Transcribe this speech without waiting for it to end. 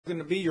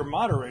going to be your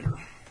moderator.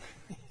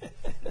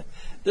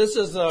 This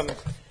is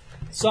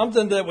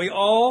something that we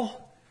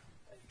all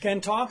can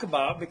talk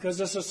about because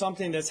this is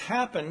something that's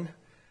happened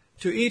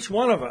to each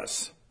one of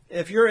us.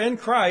 If you're in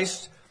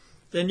Christ,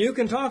 then you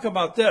can talk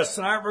about this.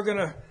 Tonight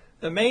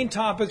the main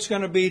topic's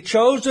going to be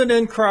chosen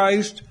in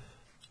Christ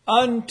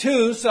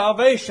unto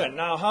salvation.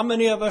 Now, how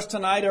many of us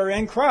tonight are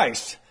in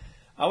Christ?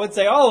 I would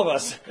say all of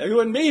us. You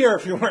wouldn't be here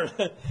if you weren't.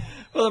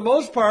 For the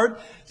most part,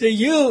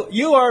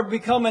 you are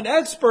become an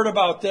expert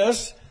about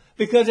this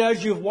because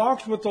as you've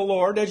walked with the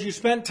Lord, as you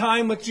spent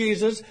time with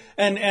Jesus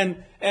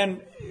and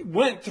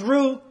went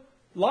through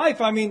life,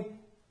 I mean,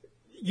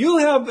 you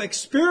have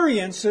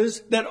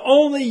experiences that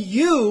only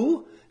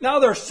you, now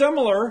they're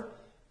similar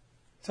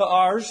to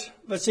ours,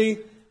 but see,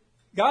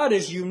 God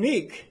is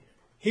unique.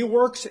 He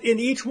works in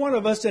each one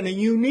of us in a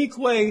unique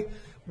way.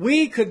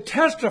 We could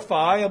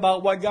testify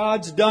about what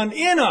God's done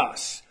in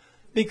us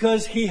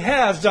because He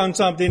has done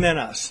something in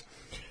us.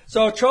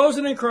 So,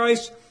 chosen in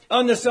Christ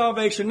unto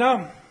salvation.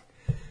 Now,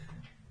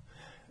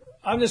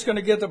 I'm just going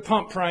to get the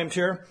pump primed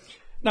here.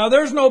 Now,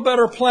 there's no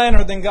better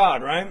planner than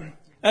God, right?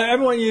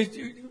 Everyone,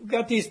 you've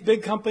got these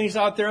big companies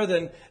out there,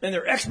 and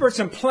they're experts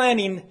in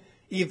planning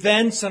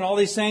events and all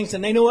these things,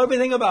 and they know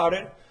everything about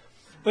it.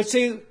 But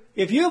see,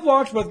 if you've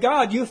walked with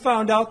God, you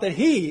found out that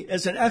He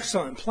is an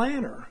excellent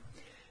planner.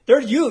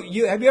 Have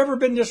you ever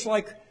been just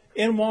like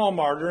in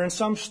Walmart or in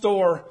some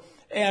store,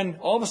 and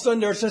all of a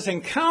sudden there's this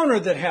encounter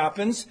that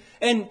happens,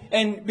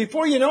 and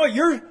before you know it,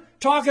 you're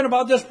talking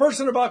about this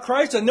person about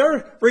Christ, and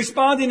they're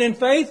responding in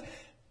faith.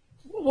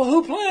 Well,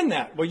 who planned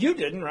that? Well, you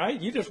didn't, right?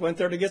 You just went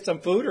there to get some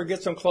food or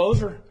get some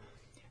clothes.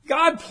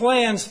 God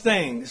plans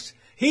things.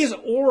 He's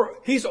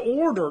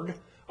ordered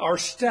our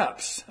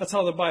steps. That's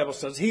how the Bible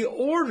says. He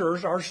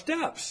orders our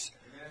steps.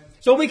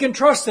 So we can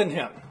trust in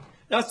Him.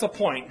 That's the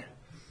point.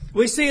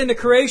 We see in the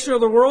creation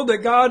of the world that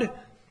God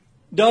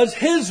does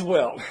His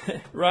will,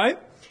 right?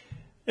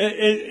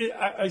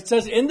 It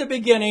says in the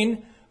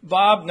beginning,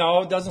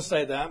 no, it doesn't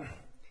say that.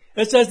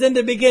 It says in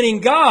the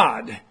beginning,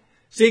 God.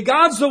 See,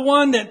 God's the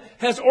one that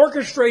has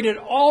orchestrated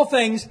all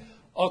things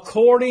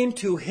according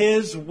to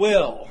His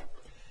will.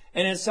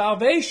 And in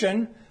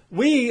salvation,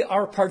 we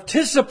are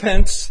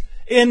participants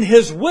in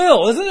His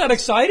will. Isn't that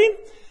exciting?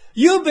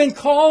 You've been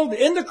called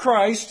into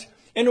Christ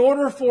in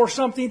order for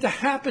something to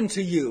happen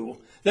to you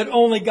that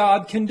only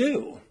God can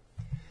do.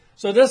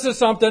 So this is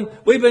something,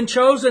 we've been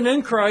chosen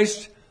in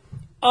Christ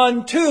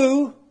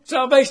unto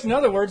salvation. In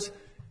other words,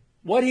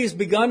 what He's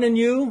begun in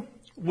you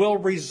will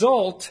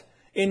result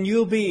in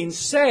you being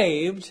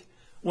saved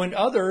when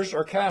others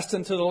are cast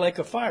into the lake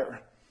of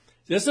fire.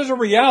 This is a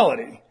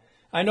reality.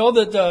 I know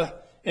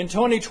that in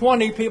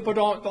 2020, people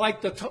don't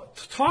like to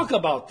talk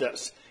about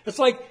this. It's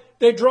like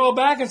they draw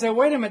back and say,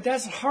 wait a minute,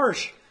 that's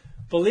harsh.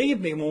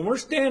 Believe me, when we're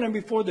standing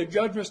before the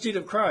judgment seat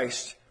of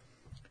Christ,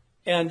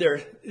 and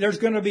there's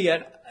going to be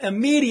an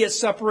immediate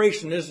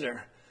separation, isn't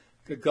there?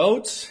 The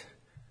goats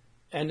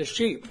and the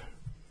sheep.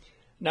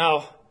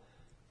 Now,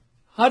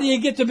 how do you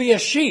get to be a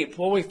sheep?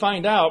 Well, we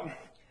find out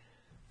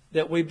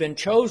that we've been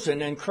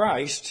chosen in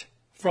Christ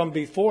from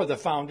before the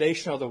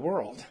foundation of the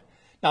world.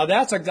 Now,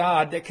 that's a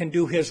God that can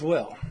do His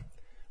will,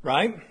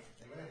 right? Amen.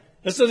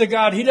 This is a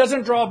God, He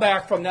doesn't draw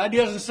back from that. He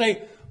doesn't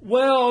say,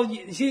 well,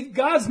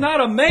 God's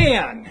not a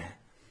man,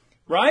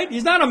 right?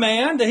 He's not a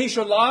man that He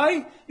should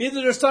lie,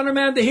 neither the Son of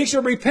Man that He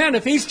should repent.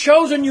 If He's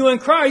chosen you in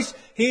Christ,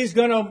 He's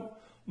going to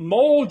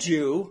mold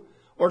you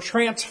or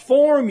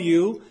transform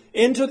you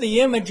into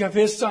the image of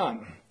His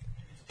Son.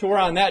 To where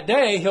on that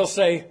day, He'll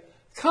say,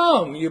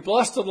 come, you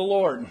blessed of the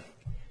Lord.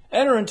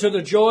 Enter into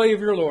the joy of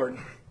your Lord.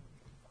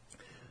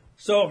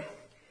 So,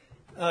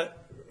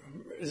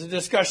 there's a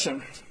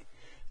discussion.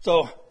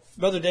 So,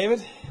 Brother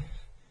David?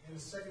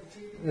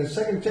 In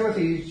 2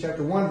 Timothy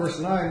chapter 1, verse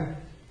 9,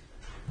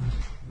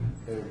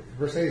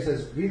 verse 8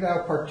 says, be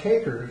thou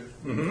partaker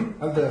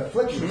of the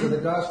afflictions of the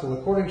gospel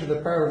according to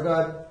the power of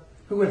God,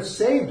 who has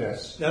saved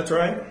us. That's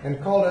right.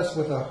 And called us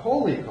with a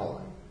holy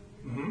calling.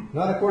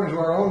 Not according to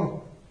our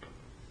own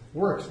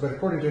works, but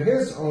according to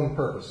His own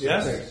purpose,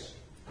 yes, and grace,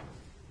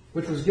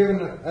 which was given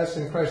us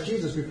in Christ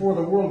Jesus before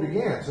the world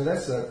began. So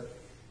that's the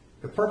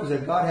purpose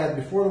that God had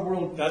before the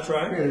world. That's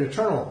right. Created,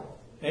 eternal.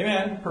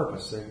 Amen.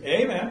 Purpose.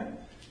 Amen.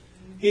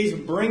 He's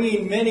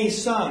bringing many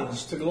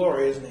sons to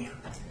glory, isn't He?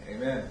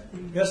 Amen.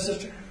 Yes,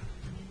 sister.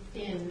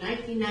 In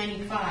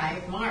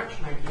 1995, March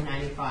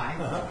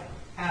 1995,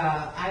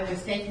 I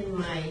was taking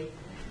my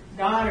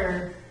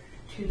daughter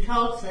to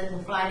Tulsa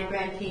to fly to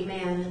Grand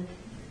Cayman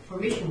for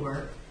mission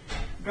work.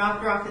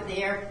 Dropped her off at the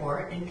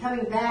airport, and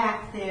coming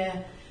back,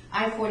 the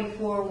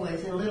I-44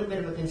 was in a little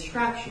bit of a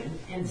construction,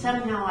 and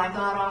somehow I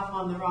got off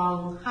on the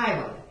wrong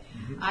highway.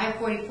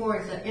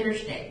 I-44 is an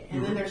interstate,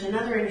 and then there's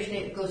another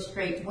interstate that goes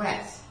straight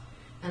west.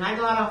 And I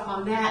got off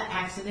on that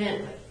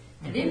accidentally.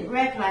 I didn't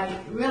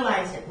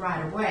realize it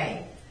right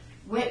away.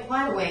 Went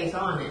quite a ways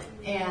on it,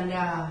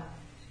 and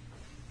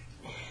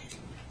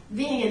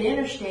being an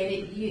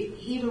interstate,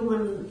 even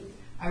when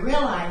I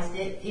realized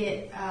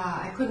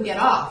I couldn't get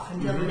off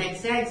until the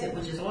next exit,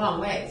 which is a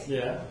long ways.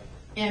 Yeah.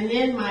 And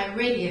then my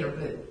radiator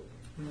blew.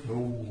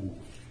 Ooh.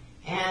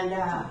 And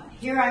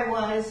here I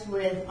was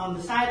on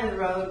the side of the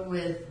road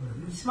with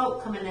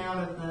smoke coming out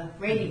of the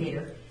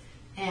radiator.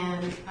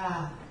 And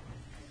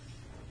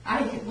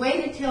I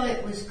waited till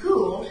it was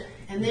cooled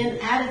and then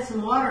added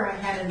some water I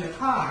had in the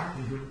car.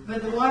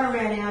 But the water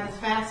ran out as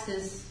fast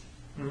as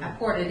I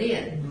poured it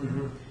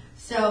in.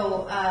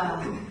 So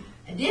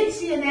I did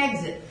see an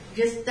exit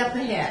just up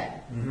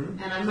ahead.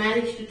 And I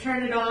managed to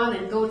turn it on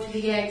and go to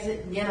the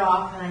exit and get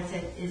off. And I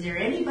said, is there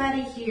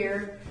anybody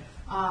here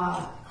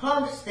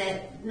close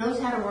that knows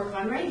how to work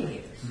on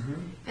radiators?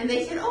 And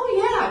they said,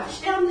 oh yeah,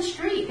 just down the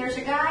street. There's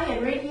a guy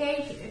in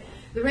radiation.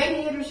 The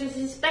radiators is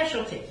his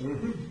specialty.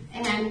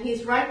 And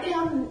he's right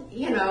down,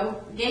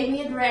 gave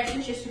me a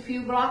directions just a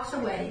few blocks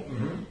away.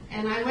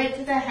 And I went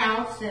to the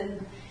house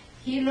and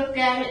he looked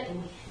at it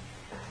and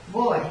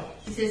boy,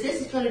 he says,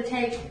 this is going to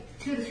take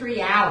 2 to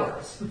 3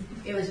 hours.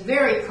 It was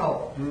very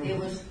cold. It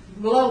was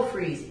below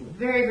freezing,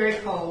 very, very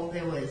cold.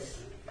 There was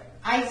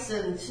ice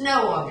and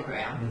snow on the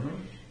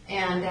ground.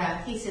 And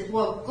he says,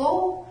 well,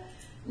 go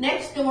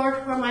next door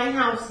to where my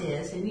house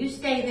is and you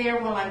stay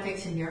there while I'm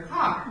fixing your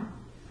car.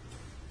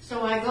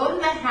 So I go to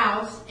the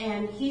house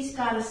and he's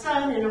got a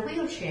son in a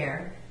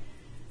wheelchair.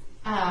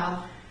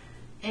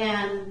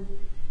 And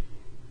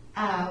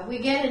we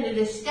get into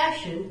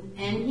discussion,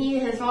 and he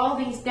has all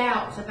these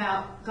doubts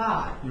about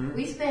God.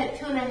 We spent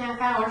 2.5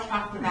 hours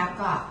talking about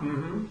God,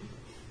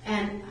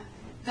 and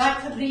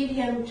got to lead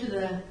him to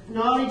the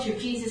knowledge of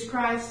Jesus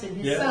Christ and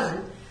His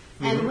Son.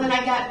 And when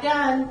I got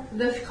done,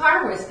 the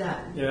car was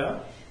done.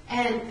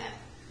 And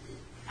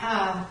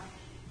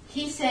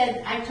he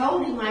said, I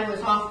told him I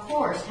was off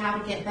course, how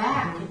to get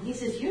back. And he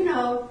says, if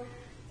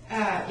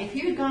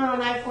you'd gone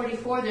on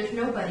I-44, there's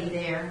nobody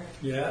there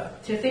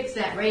to fix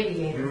that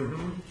radiator.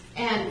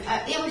 And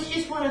it was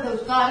just one of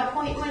those God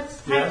appointments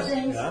type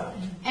things.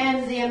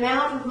 And the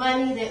amount of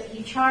money that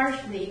he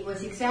charged me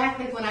was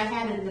exactly what I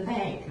had in the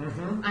bank.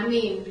 I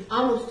mean,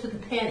 almost to the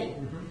penny.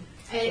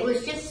 And it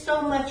was just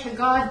so much a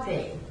God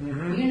thing.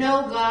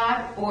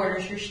 God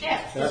orders your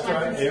steps. That's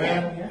right.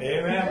 Amen.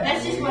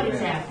 That's just one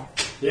example.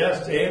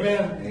 Yes,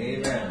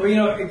 amen.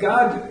 Well,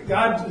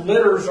 God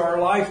litters our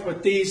life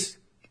with these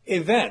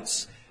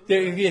events.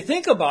 If you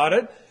think about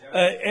it,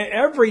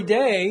 every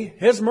day,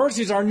 His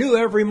mercies are new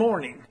every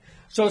morning.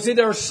 So see,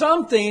 there's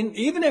something,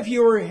 even if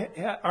you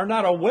are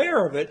not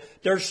aware of it,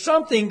 there's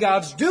something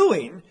God's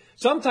doing.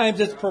 Sometimes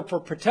it's for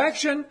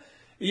protection.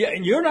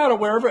 You're not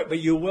aware of it, but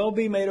you will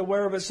be made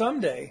aware of it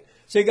someday.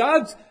 See,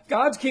 God's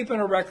keeping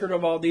a record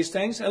of all these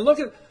things. And look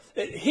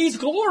He's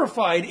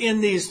glorified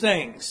in these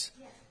things.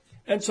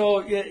 And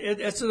so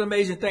it's an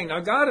amazing thing.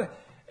 Now, God,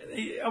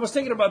 I was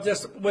thinking about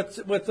this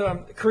with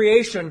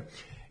creation.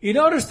 You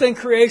notice in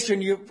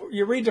creation,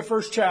 you read the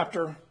first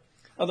chapter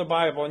of the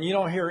Bible, and you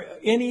don't hear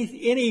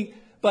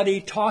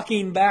anybody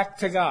talking back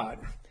to God.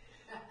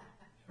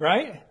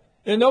 Right?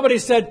 And nobody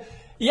said,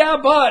 yeah,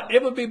 but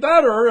it would be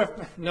better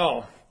if...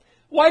 No.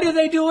 Why do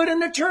they do it in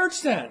the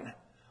church then?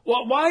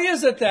 Well, why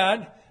is it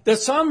that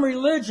some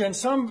religion,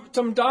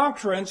 some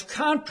doctrines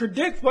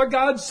contradict what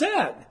God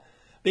said?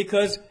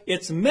 Because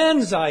it's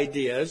men's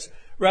ideas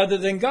rather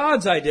than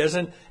God's ideas.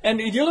 And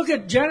if you look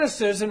at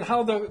Genesis and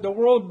how the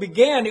world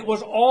began, it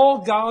was all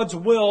God's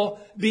will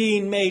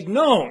being made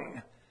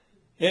known.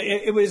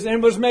 It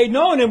was made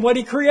known in what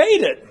He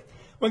created.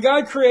 When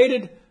God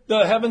created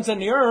the heavens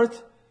and the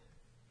earth,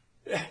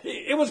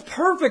 it was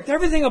perfect.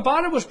 Everything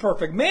about it was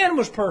perfect. Man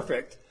was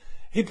perfect.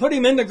 He put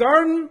him in the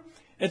garden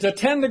and to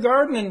tend the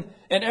garden,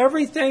 and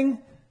everything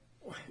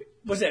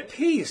was at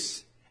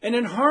peace and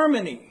in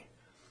harmony.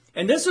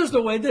 And this is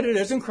the way that it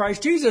is in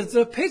Christ Jesus. It's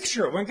a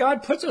picture. When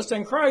God puts us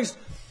in Christ,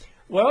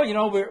 well,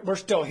 we're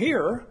still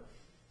here.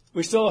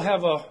 We still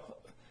have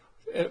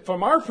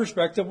from our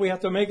perspective, we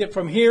have to make it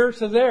from here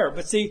to there.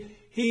 But see,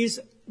 He's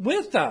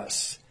with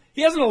us.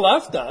 He hasn't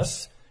left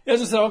us. He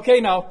hasn't said,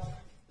 okay, now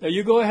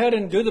you go ahead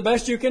and do the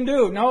best you can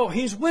do. No,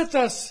 He's with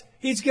us.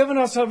 He's given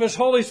us of His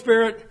Holy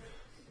Spirit.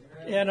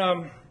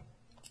 And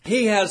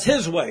He has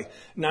His way.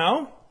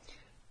 Now,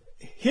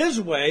 His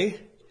way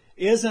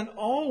isn't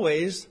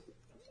always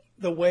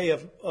the way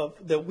of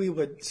that we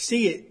would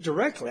see it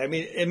directly. I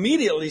mean,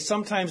 immediately,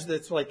 sometimes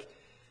it's like,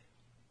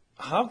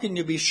 how can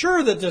you be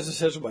sure that this is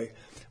His way?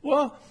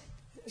 Well,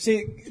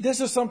 see,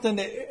 this is something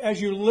that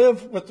as you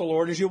live with the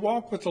Lord, as you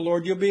walk with the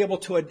Lord, you'll be able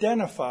to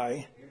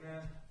identify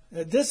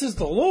that this is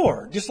the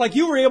Lord, just like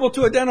you were able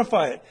to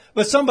identify it.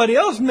 But somebody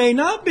else may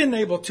not have been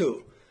able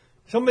to.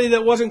 Somebody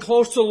that wasn't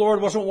close to the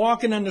Lord, wasn't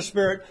walking in the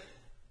Spirit,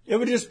 it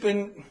would have just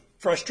been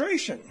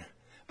frustration.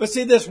 But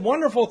see, this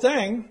wonderful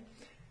thing,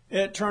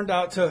 it turned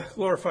out to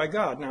glorify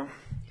God. Now,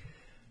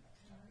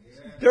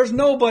 there's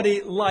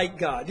nobody like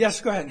God.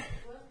 Yes, go ahead.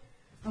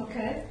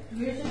 Okay,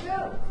 years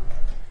ago,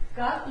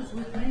 God was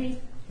with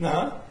me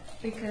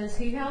because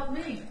He helped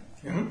me.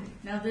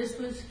 Now, this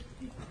was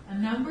a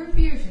number of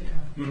years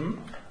ago,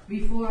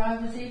 before I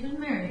was even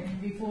married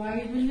and before I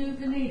even knew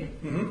Benita.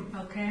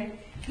 Okay,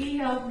 He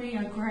helped me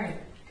a great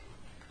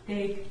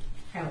big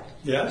help.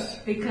 Yes.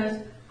 Because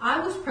I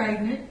was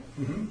pregnant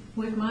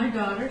with my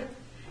daughter,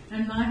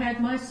 and I had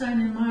my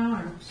son in my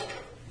arms.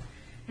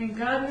 And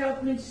God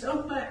helped me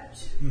so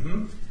much.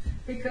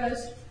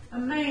 Because a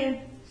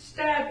man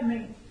stabbed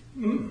me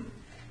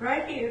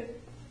right here.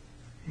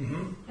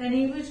 And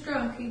he was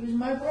drunk. He was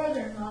my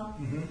brother-in-law.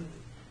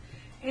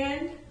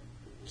 And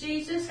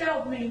Jesus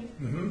helped me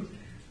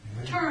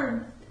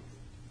turn.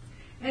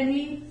 And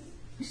he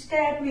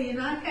stabbed me,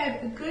 and I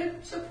had a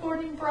good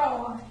supporting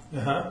bra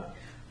on.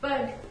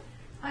 But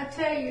I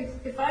tell you,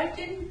 if I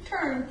didn't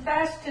turn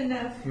fast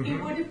enough, he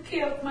would have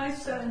killed my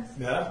son.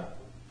 Yeah.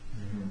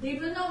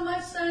 Even though my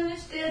son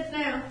is dead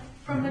now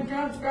from a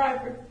drunk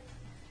driver.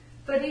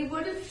 But he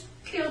would have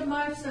killed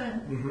my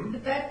son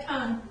at that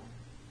time.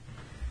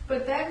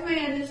 But that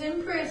man is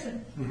in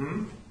prison.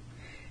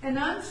 And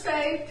I'm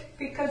saved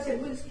because it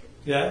was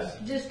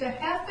just a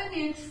half an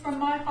inch from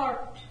my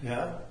heart.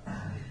 Yeah.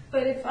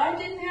 But if I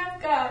didn't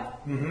have God,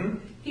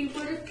 he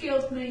would have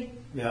killed me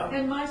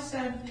and my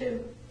son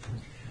too.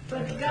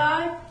 But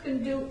God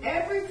can do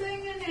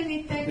everything and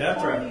anything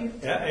for you.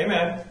 Yeah,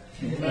 amen.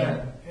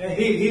 Amen.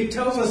 He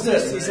tells us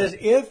this. He says,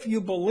 if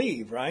you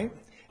believe, right?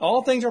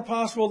 All things are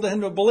possible to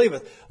him who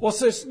believeth. Well,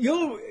 says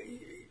you'll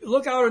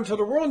look out into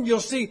the world and you'll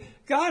see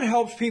God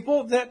helps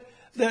people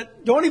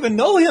that don't even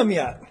know him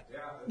yet.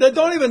 That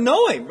don't even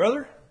know him,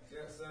 brother.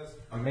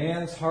 A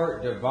man's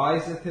heart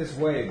deviseth his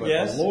way, but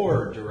the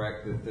Lord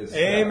directeth his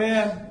steps.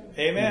 Amen.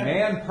 Amen.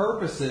 Man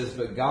purposes,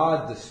 but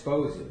God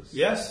disposes.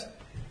 Yes.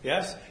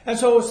 Yes. And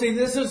so, see,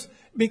 this is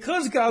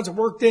because God's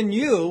worked in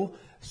you,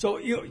 so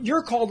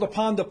you're called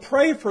upon to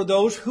pray for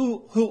those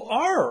who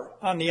are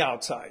on the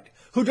outside,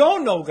 who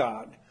don't know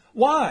God.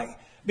 Why?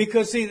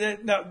 Because, see,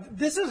 now,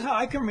 this is how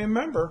I can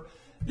remember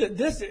that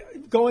this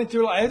going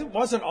through, I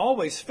wasn't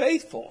always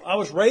faithful. I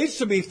was raised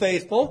to be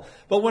faithful,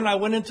 but when I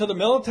went into the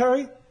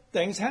military,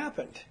 things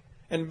happened.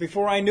 And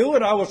before I knew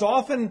it, I was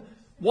off in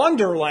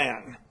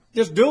Wonderland,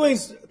 just doing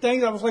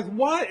things. I was like,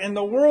 what in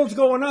the world's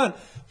going on?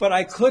 But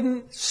I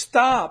couldn't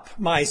stop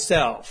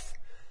myself.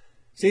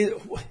 See,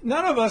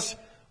 none of us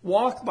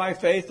walk by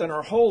faith and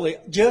are holy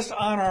just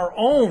on our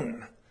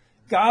own.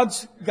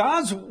 God's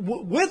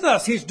with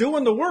us. He's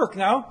doing the work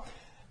now.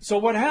 So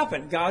what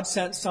happened? God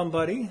sent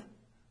somebody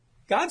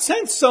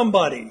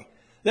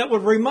that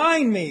would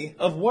remind me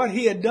of what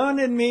he had done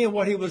in me and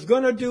what he was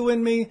going to do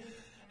in me,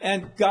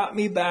 and got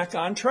me back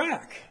on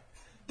track.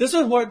 This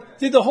is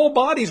the whole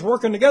body's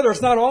working together.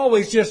 It's not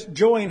always just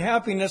joy and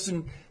happiness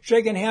and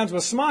shaking hands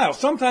with smiles.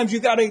 Sometimes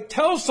you got to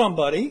tell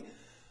somebody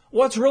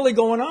what's really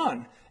going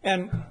on.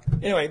 And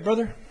anyway,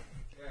 brother.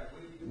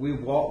 We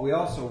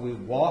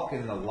walk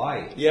in the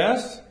light.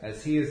 Yes.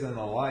 As he is in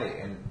the light,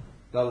 and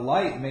the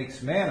light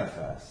makes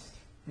manifest.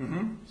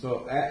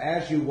 So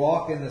as you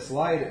walk in this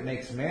light, it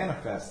makes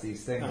manifest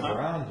these things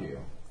around you.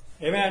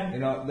 Amen. You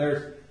know,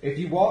 if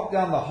you walk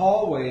down the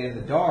hallway in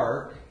the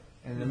dark,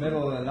 in the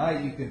middle of the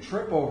night, you can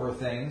trip over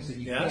things that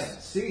you can't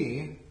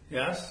see.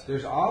 Yes.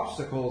 There's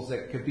obstacles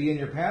that could be in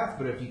your path,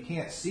 but if you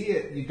can't see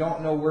it, you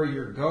don't know where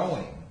you're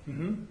going.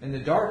 In the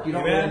dark, you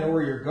don't really know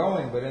where you're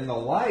going, but in the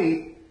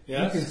light,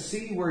 you can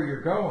see where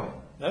you're going.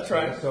 That's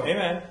right. So,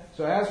 amen.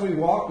 So as we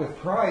walk with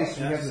Christ,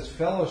 we have this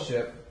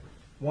fellowship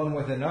one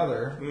with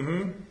another.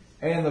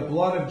 And the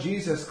blood of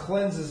Jesus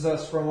cleanses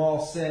us from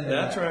all sin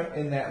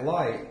in that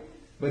light.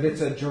 But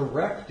it's a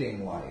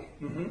directing light.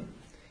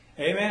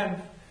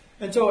 Amen.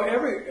 And so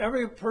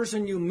every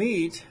person you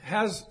meet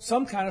has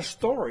some kind of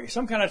story,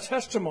 some kind of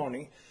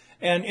testimony.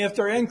 And if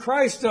they're in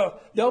Christ,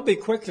 they'll be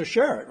quick to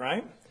share it,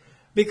 right?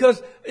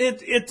 Because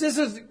this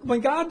is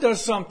when God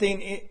does something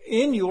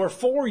in you or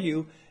for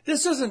you,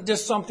 this isn't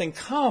just something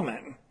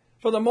common.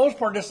 For the most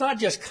part, it's not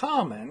just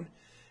common.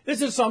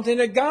 This is something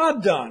that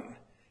God done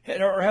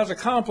or has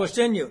accomplished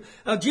in you.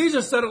 Now,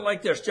 Jesus said it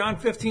like this, John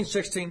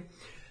 15:16.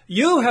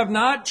 You have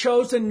not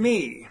chosen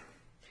me,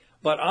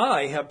 but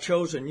I have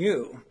chosen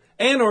you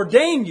and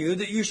ordained you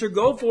that you should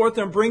go forth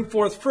and bring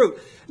forth fruit.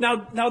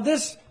 Now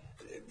this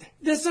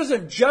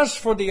isn't just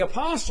for the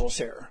apostles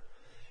here.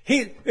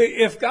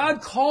 If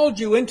God called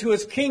you into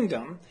his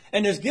kingdom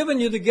and has given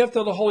you the gift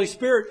of the Holy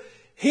Spirit,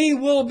 he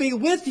will be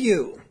with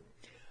you.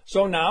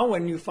 So now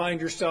when you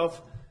find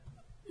yourself,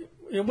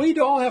 we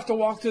all have to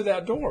walk through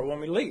that door when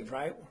we leave,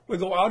 right? We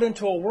go out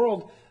into a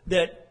world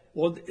that,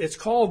 it's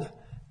called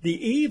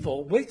the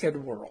evil, wicked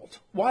world.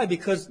 Why?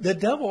 Because the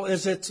devil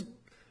is its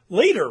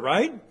leader,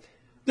 right?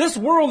 This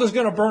world is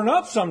going to burn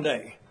up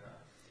someday.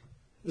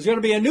 There's going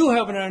to be a new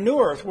heaven and a new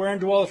earth wherein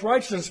dwelleth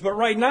righteousness. But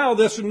right now,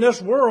 in this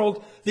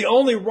world, the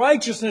only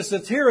righteousness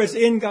that's here is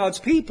in God's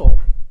people.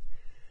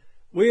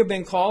 We have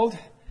been called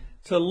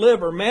to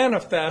live or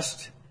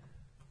manifest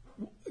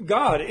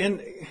God.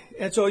 And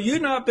so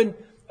you've not been,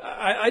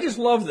 I just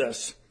love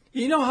this.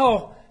 You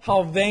know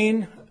how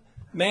vain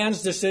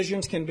man's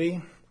decisions can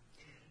be?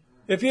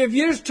 If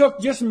you just took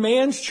just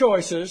man's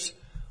choices,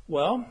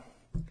 well,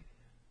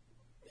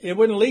 it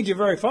wouldn't lead you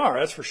very far,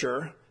 that's for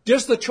sure.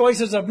 Just the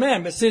choices of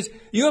men. But it says,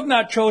 you have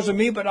not chosen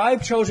me, but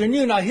I've chosen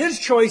you. Now, his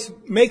choice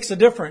makes a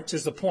difference,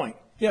 is the point.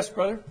 Yes,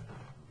 brother?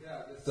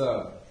 Yeah,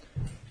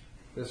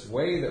 this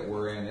way that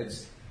we're in,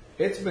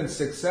 it's been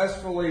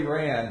successfully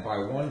ran by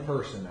one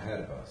person ahead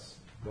of us.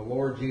 the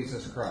Lord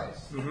Jesus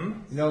Christ.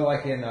 You know,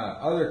 like in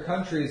other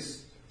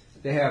countries,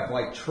 they have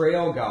like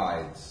trail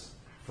guides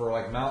for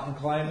like mountain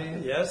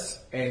climbing.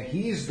 Yes. And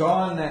he's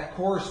gone that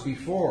course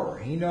before.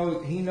 He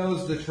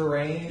knows the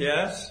terrain.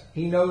 Yes.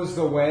 He knows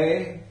the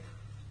way.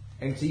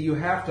 And so you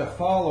have to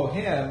follow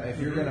him if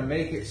you're going to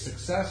make it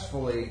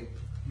successfully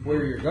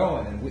where you're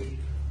going. And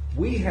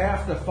we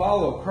have to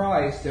follow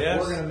Christ if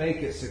we're going to make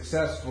it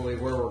successfully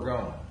where we're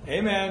going.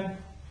 Amen.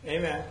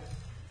 Amen.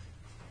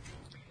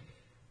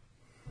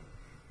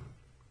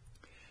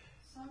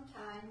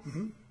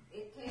 Sometimes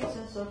it takes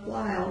us a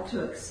while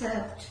to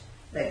accept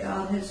that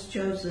God has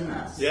chosen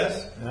us.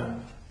 Yes. Yeah.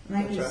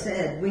 Like you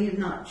said, we have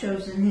not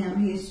chosen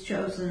him, he's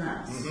chosen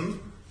us.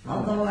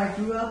 Although I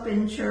grew up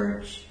in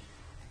church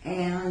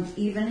and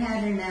even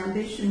had an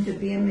ambition to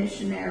be a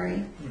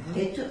missionary,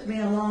 it took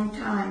me a long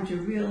time to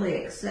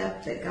really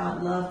accept that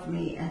God loved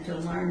me and to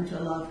learn to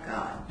love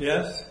God.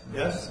 Yes.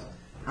 Yes.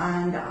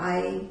 And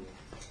I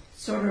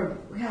sort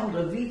of held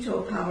a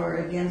veto power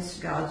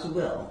against God's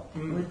will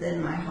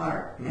within my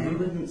heart and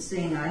wouldn't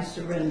sing I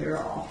Surrender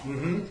All.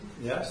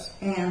 Yes.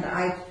 And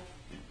I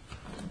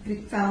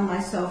found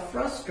myself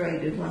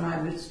frustrated when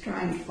I was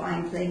trying to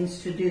find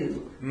things to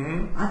do.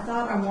 I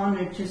thought I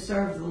wanted to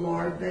serve the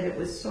Lord, but it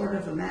was sort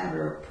of a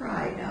matter of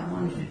pride. I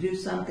wanted to do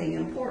something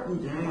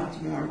important and much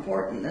more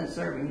important than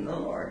serving the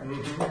Lord.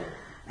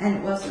 And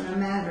it wasn't a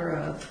matter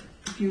of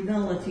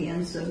humility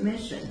and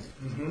submission.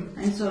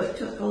 And so it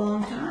took a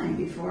long time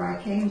before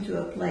I came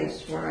to a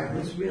place where I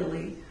was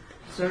really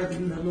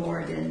serving the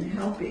Lord and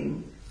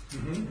helping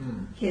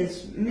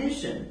his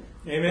mission.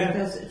 Amen.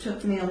 Because it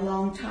took me a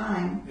long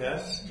time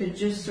to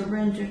just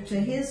surrender to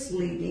his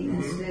leading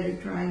instead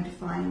of trying to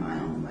find my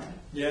own way.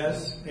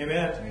 Yes.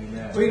 Amen.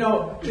 Amen. Well, you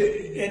know,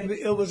 and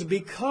it was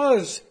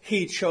because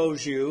he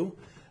chose you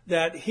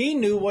that he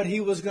knew what he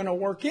was going to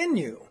work in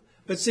you.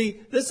 But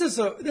see, this is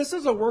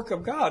a work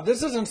of God.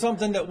 This isn't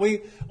something that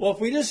if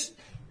we just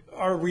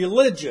are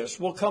religious,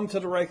 we'll come to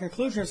the right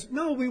conclusions.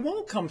 No, we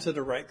won't come to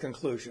the right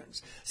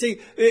conclusions.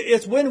 See,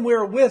 it's when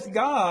we're with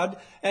God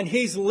and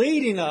he's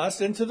leading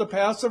us into the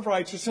paths of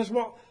righteousness.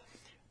 Well,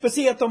 but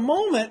see, at the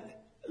moment,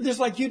 just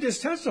like you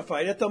just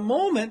testified, at the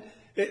moment,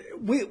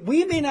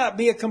 we may not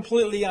be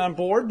completely on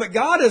board, but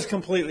God is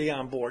completely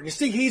on board. You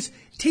see, he's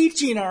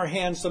teaching our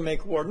hands to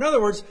make war. In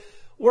other words,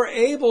 we're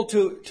able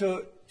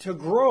to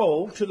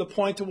grow to the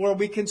point to where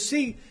we can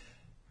see,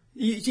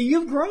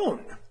 you've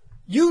grown.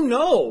 You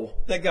know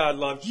that God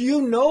loves you.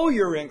 You know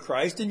you're in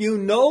Christ and you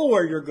know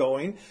where you're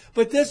going.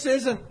 But this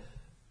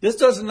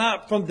does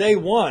not from day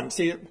one.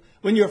 See,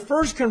 when you're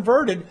first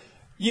converted,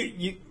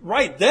 you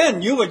right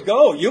then you would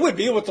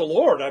be with the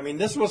Lord. I mean,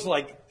 but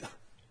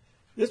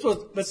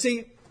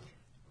see,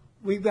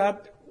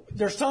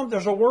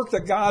 there's a work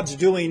that God's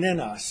doing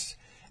in us.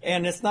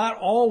 And it's not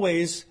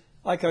always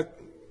like a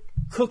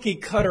cookie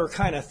cutter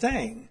kind of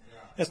thing.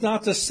 It's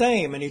not the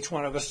same in each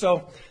one of us.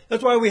 So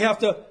that's why we have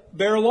to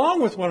bear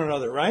along with one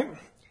another, right?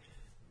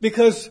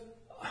 Because,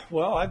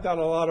 well, I've got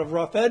a lot of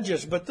rough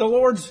edges, but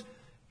the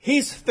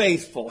he's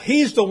faithful.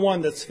 He's the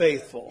one that's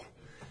faithful.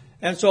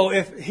 And so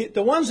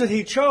the ones that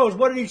he chose,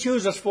 what did he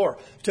choose us for?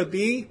 To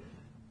be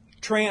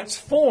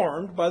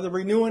transformed by the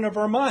renewing of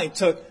our mind,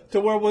 to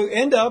where we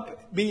end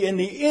up be in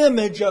the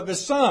image of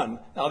his Son.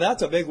 Now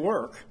that's a big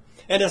work.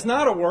 And it's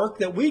not a work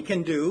that we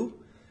can do.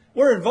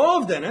 We're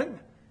involved in it,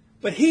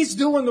 but he's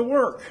doing the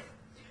work.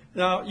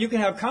 Now you can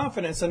have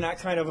confidence in that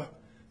kind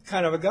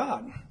of a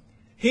God.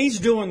 He's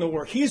doing the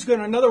work.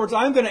 In other words,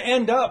 I'm going to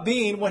end up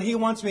being what he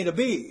wants me to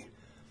be.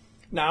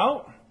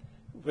 Now,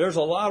 there's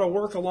a lot of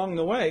work along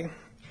the way.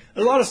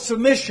 There's a lot of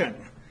submission.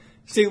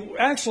 See,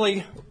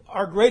 actually,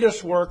 our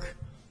greatest work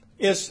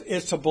is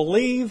to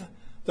believe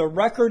the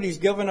record he's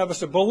given of us,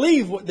 to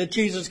believe that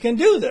Jesus can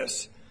do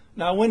this.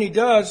 Now, when he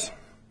does,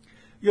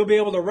 you'll be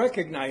able to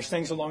recognize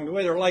things along the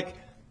way. They're like,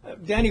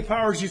 Danny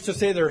Powers used to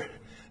say they're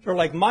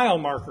like mile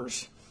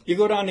markers. You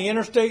go down the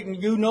interstate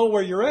and you know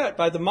where you're at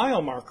by the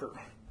mile marker.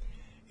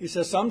 He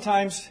says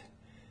sometimes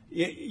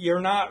you're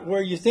not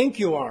where you think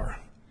you are.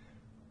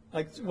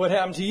 Like what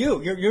happened to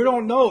you. You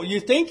don't know. You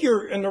think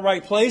you're in the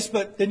right place,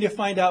 but then you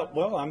find out,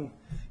 well, I'm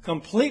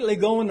completely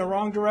going the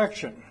wrong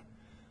direction.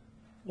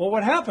 Well,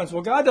 what happens?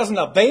 Well, God doesn't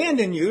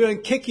abandon you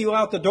and kick you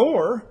out the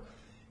door.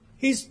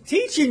 He's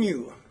teaching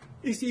you.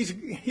 He's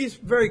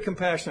very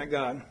compassionate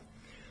God.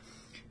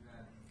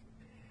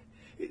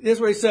 This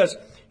is what he says.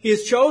 He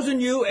has chosen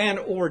you and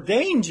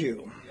ordained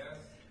you.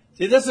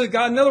 See, this is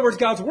God. In other words,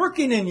 God's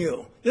working in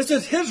you. This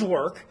is his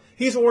work.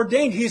 He's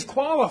ordained. He's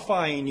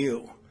qualifying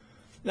you.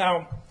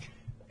 Now,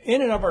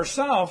 in and of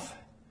ourselves,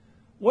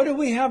 what do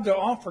we have to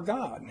offer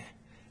God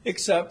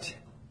except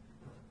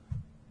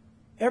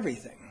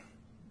everything?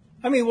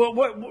 I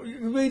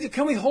mean,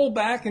 can we hold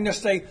back and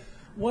just say,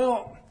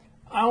 well,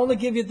 I only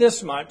give you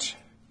this much?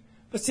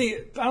 But see,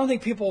 I don't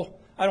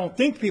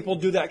think people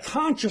do that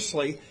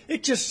consciously.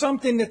 It's just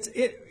something that's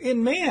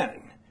in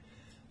man.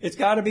 It's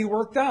got to be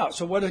worked out.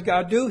 So what does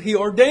God do? He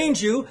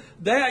ordains you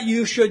that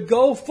you should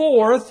go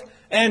forth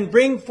and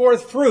bring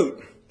forth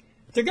fruit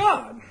to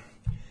God.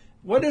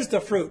 What is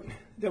the fruit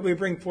that we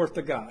bring forth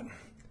to God?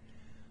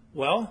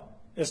 Well,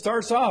 it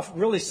starts off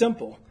really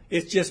simple.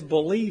 It's just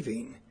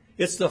believing.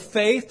 It's the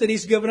faith that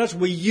He's given us.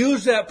 We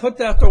use that, put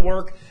that to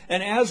work,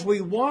 and as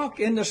we walk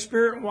in the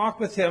Spirit and walk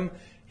with Him,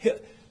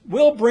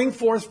 we'll bring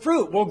forth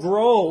fruit. We'll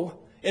grow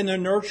in the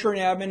nurture and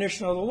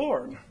admonition of the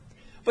Lord.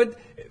 But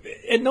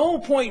at no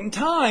point in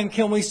time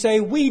can we say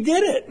we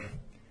did it.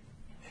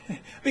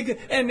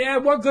 And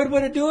what good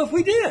would it do if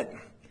we did?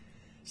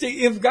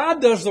 See, if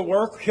God does the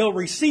work, He'll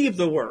receive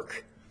the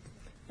work.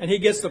 And He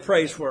gets the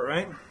praise for it,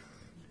 right?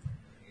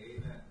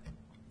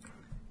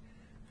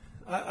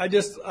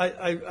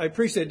 I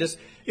appreciate this.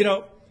 You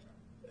know,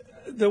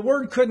 the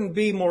word couldn't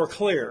be more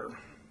clear.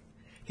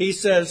 He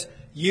says,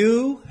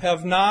 you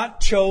have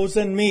not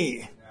chosen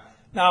me.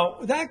 Now,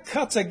 that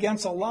cuts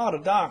against a lot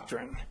of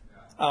doctrine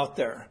out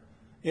there.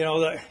 You know,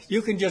 that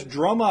you can just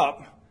drum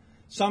up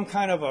some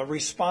kind of a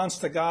response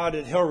to God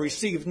that He'll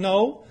receive.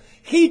 No,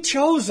 He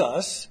chose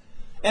us.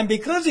 And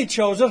because He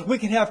chose us, we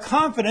can have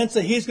confidence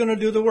that He's going to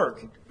do the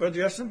work. Brother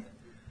Justin?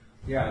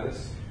 Yeah,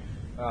 there's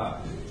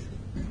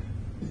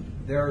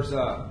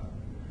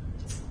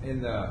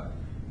in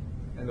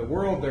the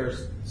world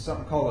there's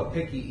something called a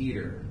picky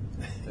eater.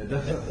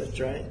 That's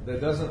right.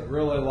 That doesn't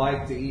really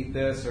like to eat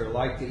this or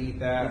like to eat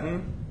that.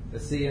 Mm-hmm.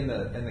 But see, in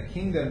the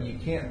kingdom, you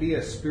can't be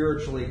a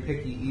spiritually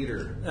picky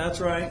eater. That's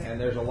right. And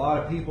there's a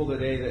lot of people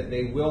today that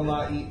they will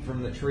not eat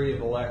from the tree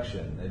of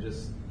election. They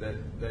just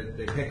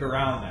they pick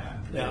around that.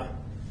 Yeah.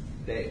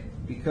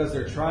 Because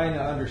they're trying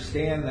to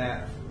understand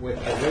that with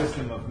the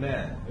wisdom of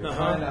men. They're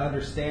trying to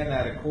understand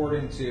that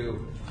according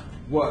to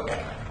what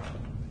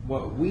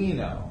we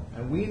know.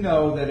 And we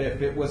know that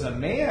if it was a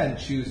man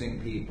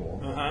choosing people,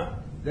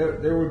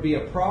 there would be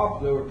a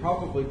problem. There would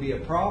probably be a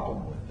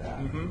problem with that.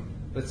 Mm-hmm.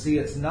 But see,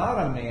 it's not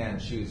a man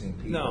choosing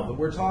people. No. But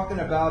we're talking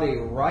about a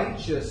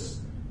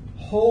righteous,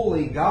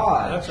 holy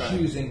God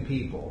choosing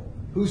people,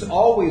 who's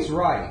always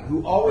right,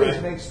 who always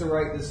makes the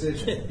right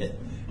decision.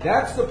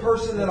 That's the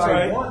person that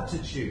I want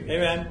to choose.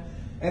 Amen.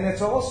 And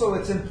it's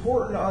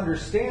important to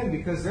understand,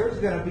 because there's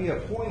going to be a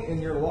point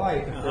in your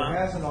life, if there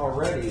hasn't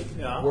already,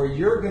 where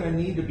you're going to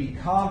need to be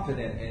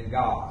confident in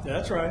God.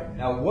 That's right.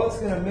 Now, what's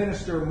going to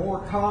minister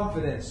more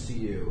confidence to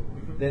you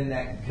than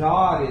that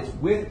God is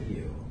with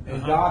you,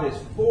 and God is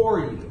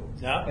for you,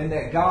 and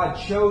that God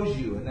chose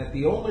you, and that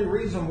the only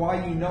reason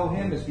why you know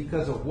Him is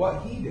because of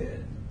what He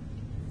did.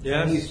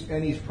 Yes.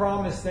 And he's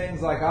promised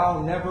things like,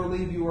 I'll never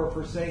leave you or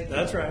forsake you.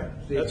 That's right.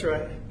 That's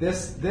right.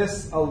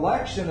 This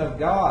election of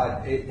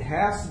God, it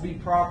has to be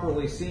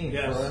properly seen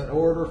in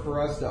order for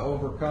us to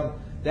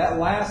overcome. That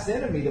last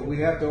enemy that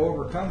we have to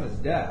overcome is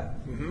death.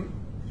 Mm-hmm.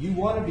 You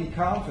want to be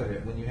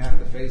confident when you have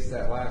to face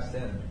that last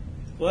enemy.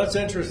 Well, that's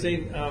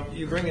interesting,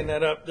 you bringing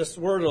that up, this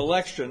word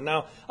election.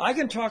 Now, I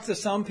can talk to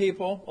some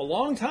people a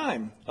long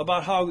time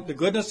about how the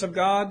goodness of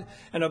God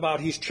and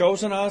about He's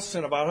chosen us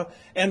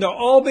and they'll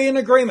all be in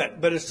agreement.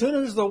 But as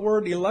soon as the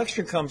word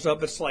election comes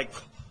up, it's like,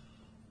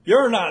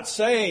 you're not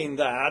saying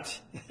that.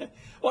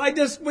 Well,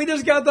 we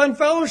just got done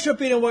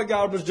fellowshipping in what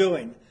God was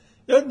doing.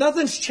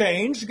 Nothing's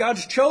changed.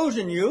 God's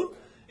chosen you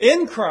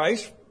in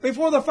Christ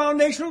before the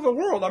foundation of the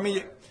world. I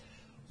mean,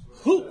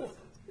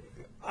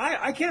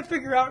 I can't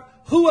figure out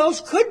who else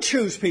could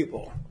choose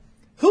people.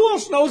 Who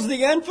else knows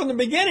the end from the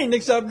beginning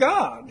except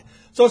God?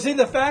 So see,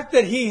 the fact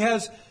that He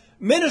has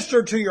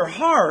ministered to your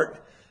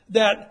heart,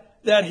 that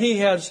He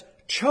has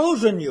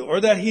chosen you,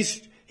 or that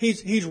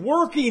He's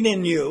working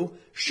in you,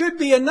 should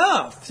be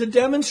enough to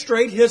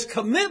demonstrate His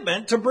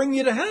commitment to bring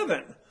you to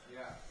heaven. Yeah.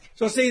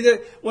 So see,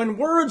 that when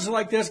words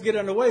like this get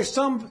in the way,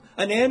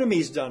 an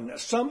enemy's done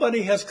this.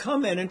 Somebody has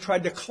come in and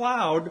tried to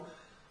cloud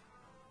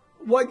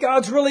what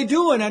God's really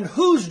doing and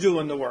who's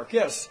doing the work.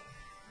 Yes.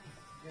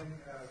 In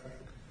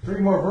 3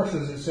 more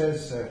verses it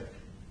says,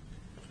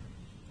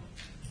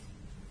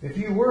 if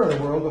you were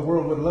the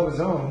world would love its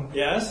own.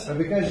 Yes. But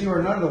because you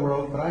are not of the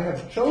world, but I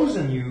have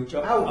chosen you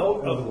out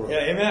of the world.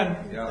 Yeah,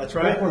 amen. Yeah. That's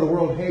right. Therefore the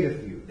world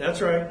hateth you.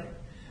 That's right.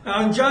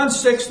 Now in John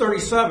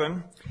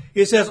 6:37,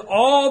 He says,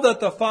 all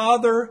that the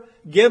Father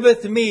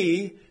giveth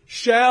me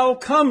shall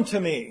come to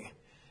me.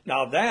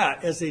 Now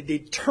that is a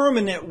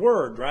determinate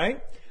word,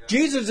 right? Yeah.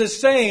 Jesus is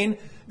saying,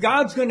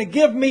 God's going to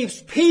give me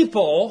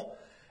people,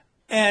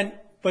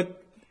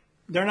 but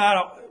they're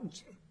not.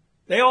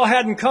 They all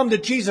hadn't come to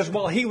Jesus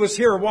while He was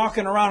here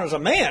walking around as a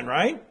man,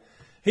 right?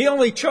 He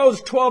only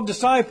chose 12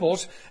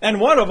 disciples,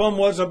 and one of them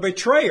was a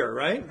betrayer,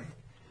 right?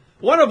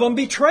 One of them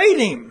betrayed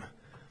Him,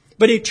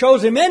 but He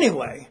chose him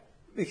anyway.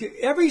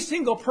 Every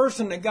single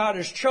person that God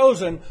has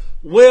chosen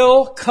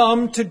will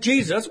come to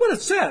Jesus. That's what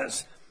it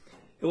says.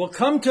 It will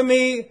come to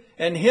me,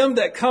 and him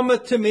that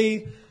cometh to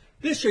me,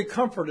 this should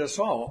comfort us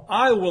all.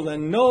 I will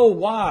in no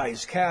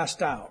wise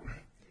cast out.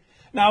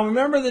 Now,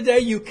 remember the day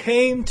you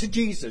came to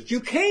Jesus. You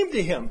came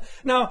to Him.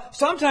 Now,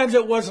 sometimes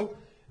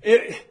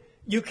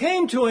you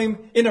came to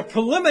Him in a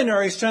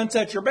preliminary sense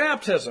at your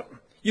baptism.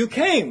 You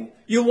came.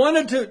 You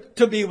wanted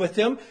to be with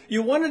Him.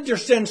 You wanted your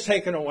sins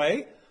taken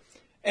away.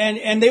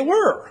 And they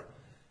were.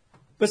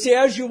 But see,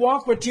 as you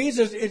walk with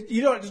Jesus,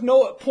 there's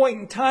no point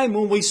in time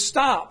when we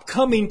stop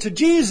coming to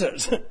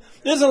Jesus.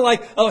 This isn't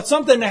like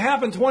something that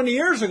happened 20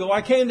 years ago.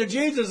 I came to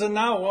Jesus and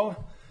now,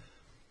 well,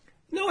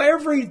 no,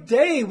 every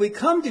day we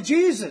come to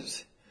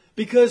Jesus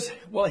because,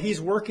 well, He's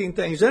working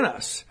things in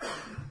us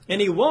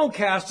and He won't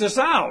cast us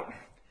out.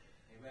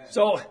 Amen.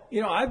 So,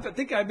 I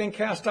think I've been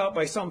cast out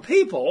by some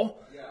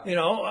people.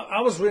 Yeah.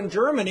 I was in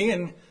Germany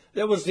and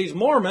there was these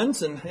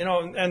Mormons and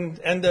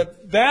the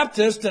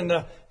Baptist and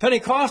the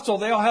Pentecostal,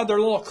 they all had their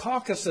little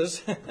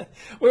caucuses.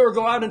 We would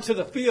go out into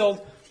the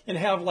field and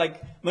have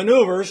like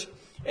maneuvers.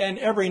 And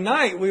every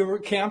night we were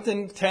camped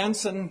in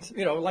tents and,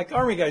 like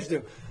Army guys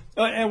do.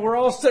 And we're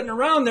all sitting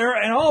around there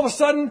and all of a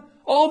sudden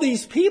all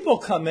these people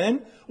come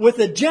in with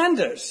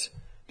agendas.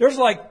 There's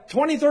like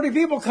 20, 30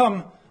 people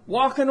come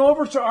walking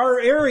over to our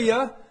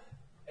area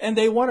and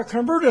they want to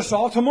convert us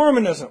all to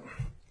Mormonism.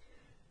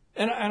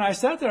 And I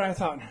sat there and I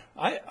thought,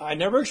 I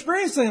never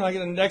experienced anything like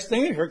it. And the next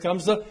thing, here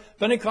comes the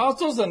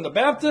Pentecostals and the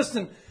Baptists,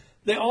 and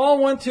they all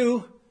want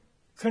to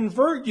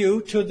convert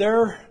you to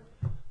their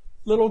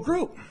little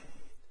group.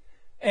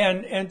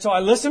 And so I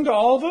listened to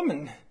all of them,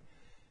 and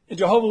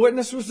Jehovah's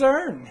Witness was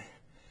there,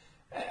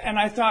 and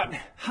I thought,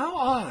 how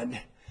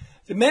odd.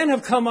 The men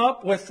have come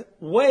up with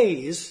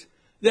ways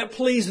that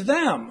please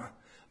them.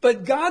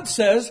 But God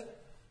says,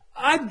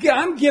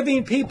 I'm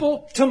giving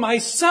people to my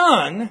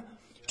Son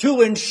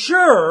to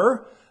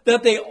ensure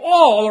that they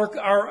all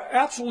are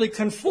absolutely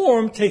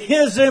conformed to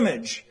His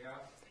image. Yeah.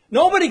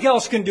 Nobody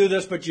else can do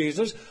this but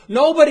Jesus.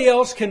 Nobody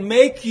else can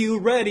make you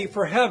ready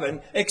for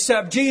heaven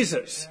except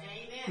Jesus.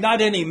 Amen.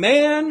 Not any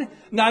man,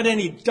 not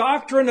any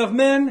doctrine of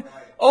men,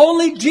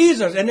 only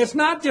Jesus. And it's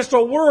not just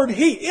a word.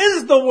 He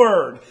is the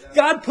Word.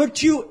 God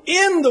put you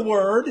in the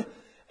Word,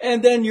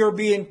 and then you'll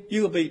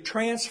be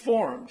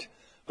transformed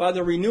by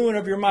the renewing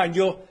of your mind.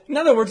 In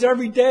other words,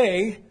 every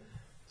day,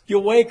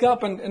 you'll wake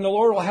up and the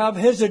Lord will have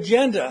His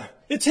agenda.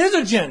 It's His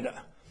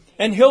agenda.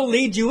 And He'll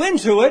lead you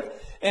into it.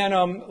 And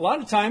a lot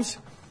of times,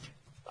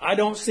 I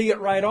don't see it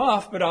right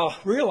off, but I'll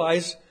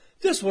realize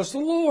this was the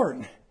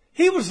Lord.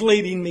 He was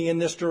leading me in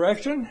this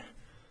direction.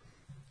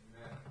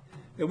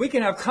 And we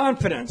can have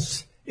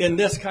confidence in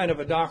this kind of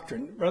a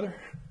doctrine. Brother?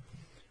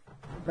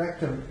 Back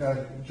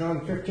to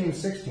John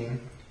 15:16.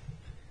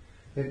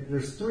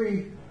 There's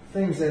three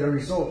things that are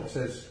result. It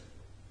says,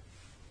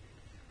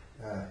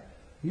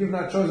 you have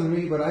not chosen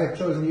me, but I have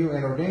chosen you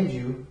and ordained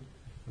you.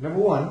 Number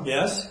one.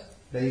 Yes.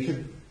 That you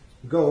should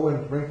go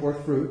and bring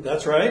forth fruit.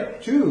 That's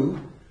right. 2,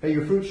 that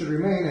your fruit should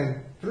remain.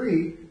 And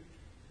 3,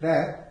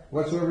 that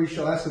whatsoever you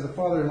shall ask of the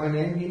Father in my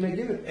name, He may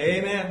give it.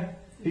 Amen.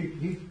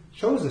 He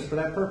chose us for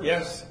that purpose.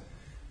 Yes.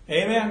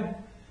 Amen.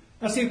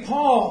 Now see,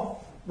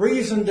 Paul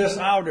reasoned this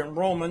out in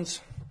Romans.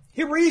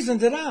 He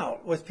reasoned it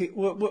out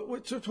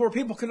to where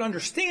people could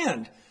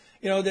understand,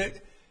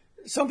 that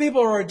some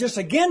people are just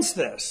against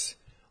this.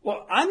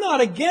 Well, I'm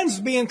not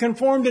against being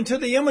conformed into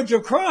the image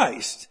of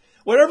Christ.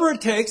 Whatever it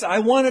takes, I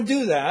want to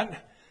do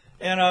that.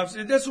 And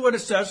this is what it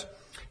says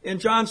in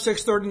John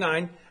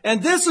 6:39.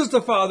 And this is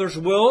the Father's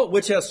will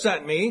which hath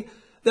sent me,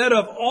 that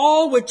of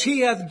all which He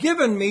hath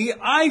given me,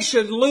 I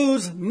should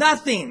lose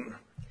nothing.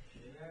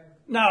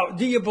 Now,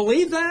 do you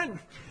believe that?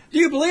 Do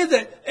you believe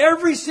that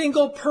every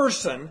single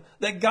person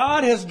that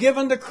God has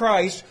given to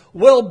Christ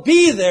will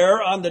be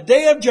there on the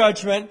day of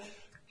judgment,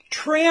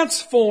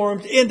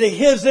 transformed into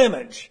His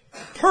image?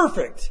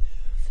 Perfect.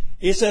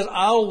 He says,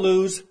 I'll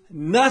lose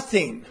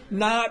nothing.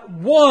 Not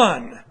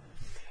one.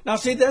 Now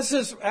see, this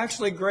is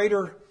actually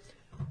greater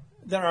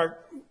than our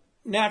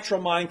natural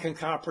mind can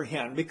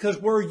comprehend, because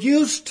we're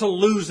used to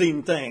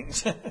losing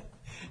things.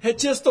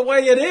 It's just the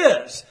way it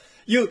is.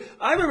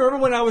 I remember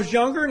when I was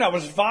younger and I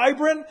was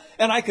vibrant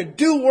and I could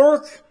do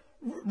work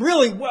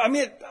really well.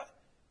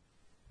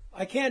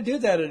 I can't do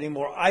that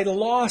anymore. I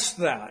lost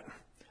that.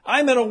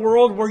 I'm in a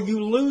world where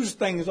you lose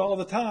things all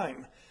the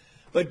time.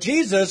 But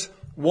Jesus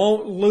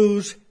won't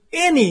lose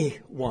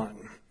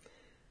anyone.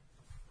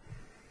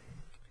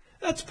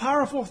 That's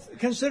powerful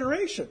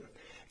consideration.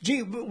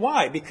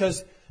 Why?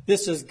 Because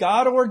this is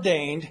God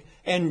ordained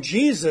and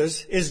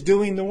Jesus is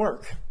doing the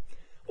work.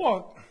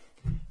 Well,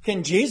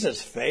 can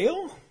Jesus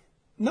fail?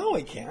 No,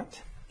 He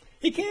can't.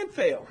 He can't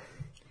fail.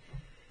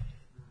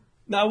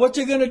 Now, what's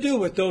He going to do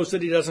with those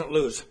that He doesn't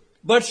lose?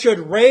 But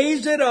should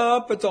raise it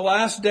up at the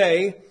last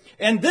day.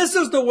 And this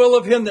is the will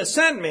of Him that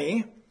sent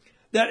me,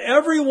 that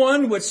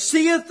everyone which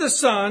seeth the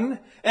Son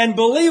and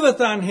believeth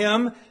on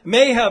Him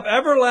may have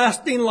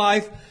everlasting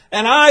life,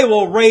 and I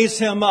will raise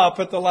him up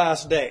at the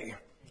last day.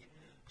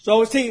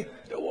 So see,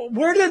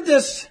 where did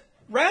this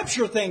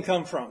rapture thing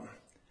come from?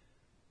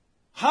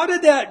 How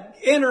did that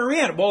enter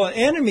in? Well, an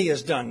enemy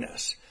has done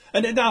this.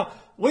 And now,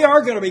 we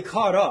are going to be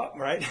caught up,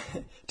 right?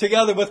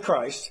 Together with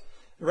Christ.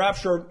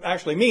 Rapture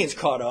actually means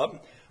caught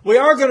up. We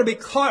are going to be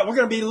caught. We're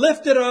going to be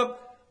lifted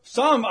up,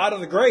 some out of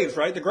the graves,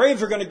 right? The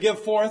graves are going to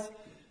give forth.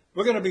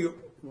 We're going to be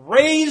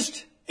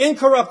raised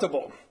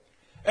incorruptible.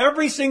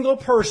 Every single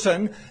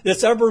person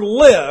that's ever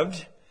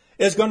lived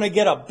is going to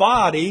get a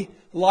body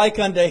like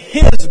unto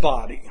His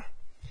body.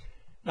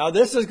 Now,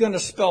 this is going to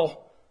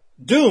spell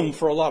doom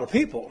for a lot of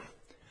people.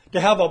 To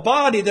have a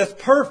body that's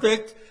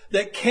perfect,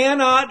 that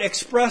cannot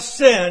express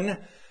sin,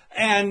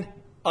 and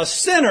a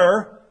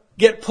sinner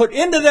get put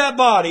into that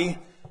body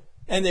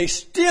and they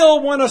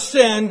still want to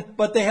sin,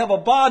 but they have a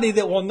body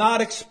that will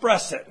not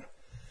express it.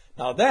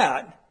 Now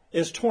that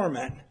is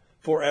torment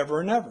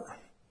forever and ever.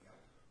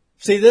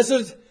 See, this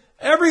is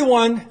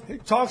everyone,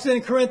 it talks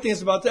in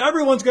Corinthians about that,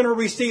 everyone's going to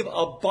receive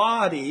a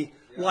body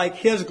like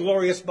his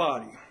glorious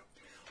body.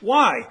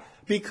 Why?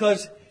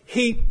 Because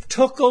he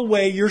took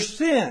away your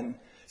sin.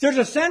 There's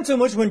a sense in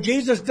which when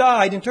Jesus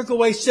died and took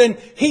away sin,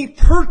 he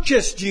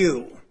purchased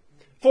you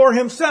for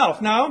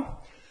himself.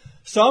 Now,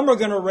 some are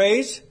going to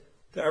raise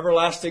to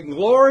everlasting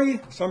glory.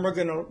 Some are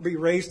going to be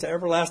raised to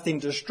everlasting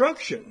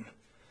destruction.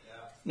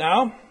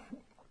 Now,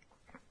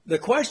 the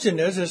question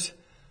is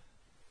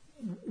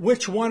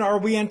which one are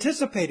we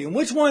anticipating?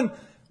 Which one,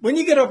 when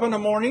you get up in the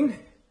morning,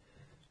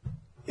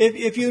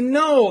 if you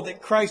know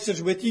that Christ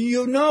is with you,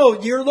 you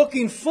know you're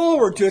looking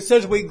forward to it. It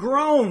says we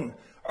groan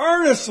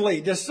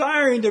earnestly,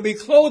 desiring to be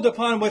clothed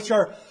upon which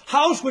our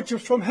house which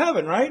is from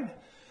heaven, right?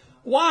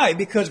 Why?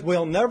 Because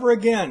we'll never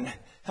again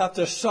have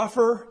to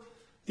suffer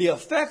the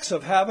effects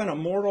of having a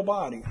mortal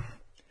body.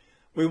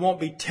 We won't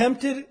be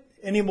tempted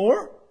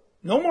anymore.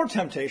 No more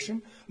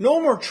temptation.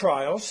 No more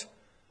trials.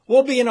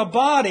 We'll be in a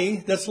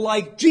body that's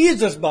like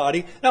Jesus'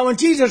 body. Now, when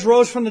Jesus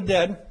rose from the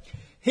dead,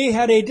 he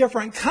had a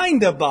different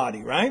kind of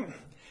body, right?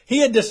 He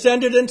had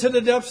descended into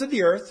the depths of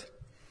the earth.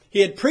 He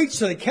had preached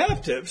to the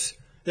captives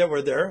that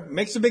were there.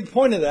 Makes a big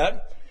point of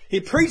that. He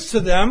preached to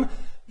them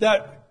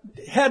that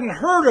hadn't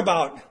heard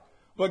about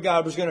what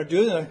God was going to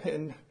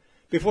do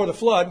before the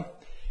flood.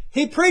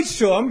 He preached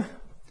to them.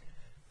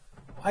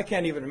 I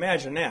can't even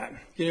imagine that.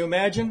 Can you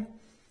imagine?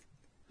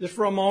 Just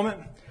for a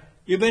moment.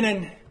 You've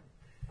been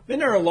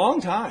there a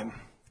long time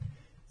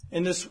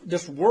in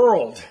this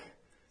world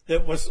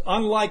that was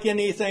unlike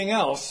anything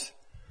else,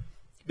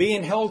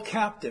 being held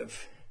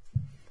captive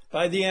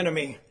by the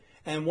enemy.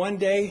 And one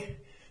day,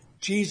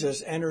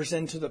 Jesus enters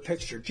into the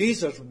picture.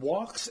 Jesus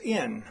walks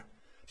in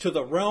to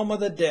the realm of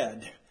the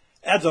dead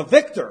as a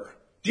victor.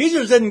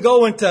 Jesus didn't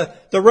go into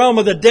the realm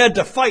of the dead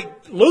to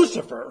fight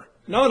Lucifer.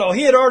 No,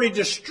 he had already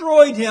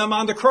destroyed him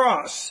on the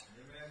cross.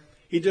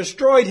 He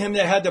destroyed him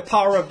that had the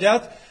power of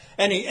death.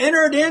 And he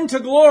entered into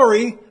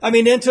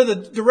into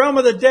the realm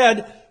of the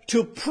dead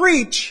to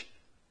preach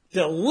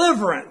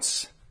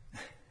deliverance.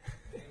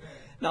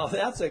 Now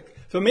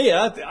for me,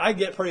 I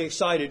get pretty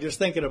excited just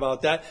thinking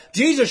about that.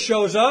 Jesus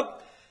shows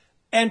up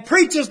and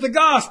preaches the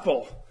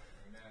gospel.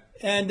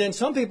 And then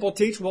some people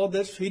teach,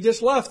 he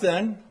just left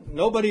then.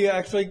 Nobody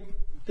actually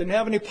didn't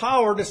have any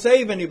power to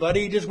save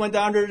anybody. He just went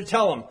down there to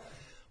tell them.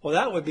 Well,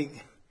 that would be,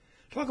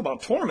 talk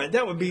about torment.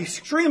 That would be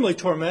extremely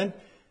torment.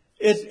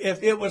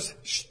 If it was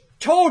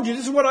told you,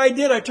 this is what I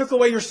did. I took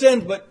away your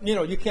sins, but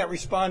you can't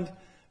respond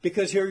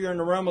because here you're in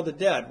the realm of the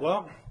dead.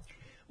 Well,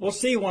 we'll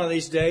see one of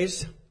these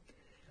days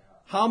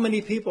how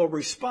many people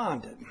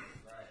responded.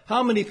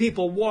 How many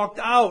people walked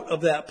out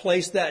of that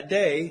place that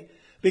day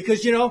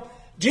because,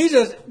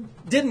 Jesus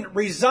didn't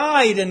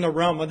reside in the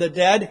realm of the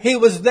dead. He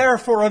was there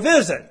for a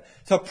visit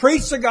to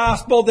preach the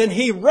gospel. Then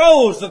he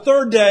rose the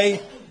third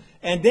day,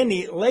 and then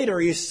later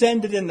he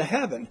ascended into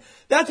heaven.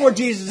 That's where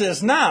Jesus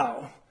is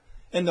now.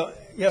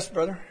 Yes,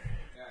 brother?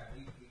 Yeah,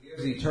 he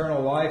gives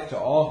eternal life to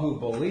all who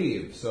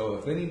believe. So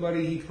if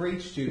anybody he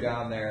preached to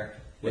down there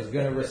was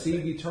going to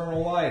receive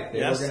eternal life, they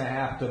were going to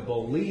have to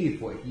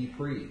believe what he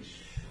preached.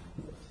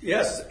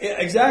 Yes,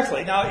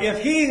 exactly. Now,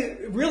 if he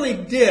really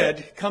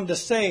did come to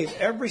save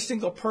every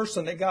single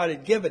person that God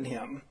had given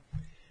him,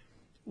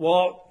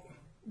 well,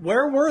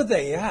 where were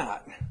they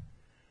at?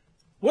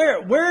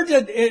 Where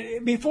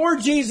did, before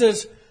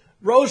Jesus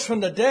rose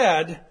from the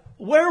dead,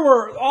 where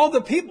were all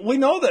the people? We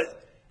know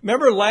that,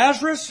 remember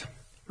Lazarus?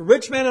 The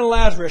rich man and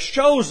Lazarus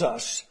shows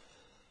us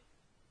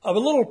a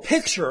little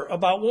picture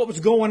about what was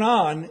going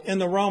on in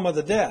the realm of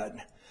the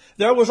dead.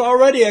 There was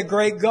already a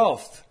great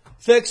gulf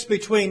fixed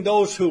between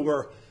those who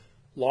were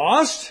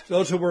lost,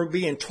 those who were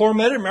being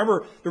tormented.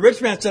 Remember, the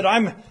rich man said,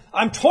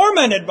 I'm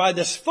tormented by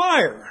this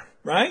fire,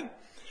 right?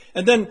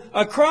 And then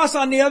across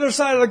on the other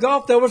side of the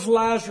gulf, there was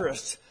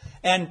Lazarus.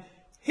 And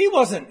he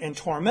wasn't in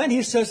torment.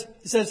 He says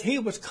he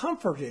was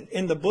comforted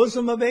in the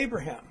bosom of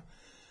Abraham.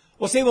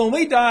 Well, see, when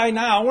we die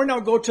now, we're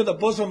not going to the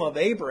bosom of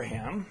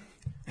Abraham.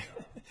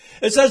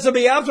 It says to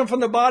be absent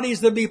from the body is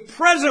to be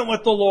present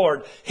with the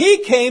Lord. He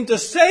came to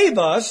save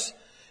us.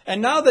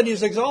 And now that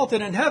he's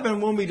exalted in heaven,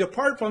 when we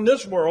depart from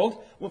this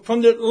world,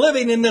 from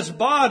living in this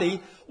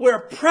body, we're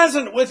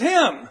present with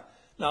him.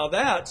 Now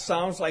that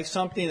sounds like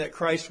something that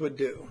Christ would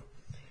do.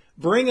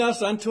 Bring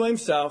us unto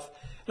himself.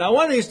 Now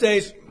one of these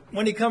days,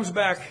 when he comes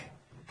back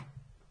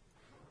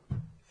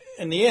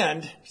in the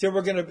end, so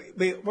we're going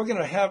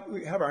to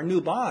have our new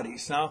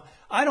bodies. Now,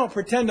 I don't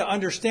pretend to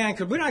understand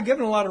because we're not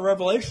given a lot of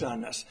revelation on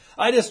this.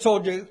 I just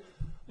told you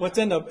what's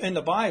in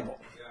the Bible.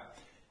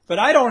 But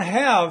I don't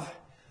have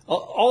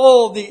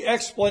all the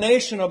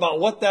explanation about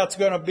what that's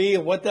going to be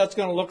and what that's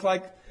going to look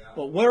like.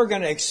 But we're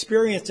going to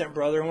experience it,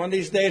 brother. And one of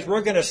these days,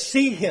 we're going to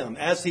see him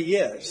as he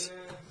is.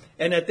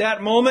 And at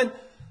that moment,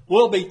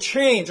 we'll be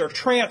changed or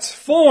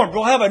transformed.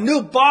 We'll have a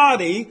new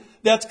body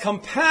that's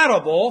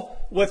compatible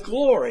with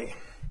glory.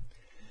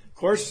 Of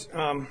course,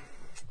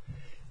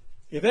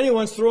 if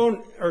anyone's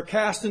thrown or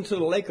cast into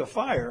the lake of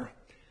fire,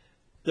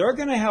 they're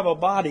going to have a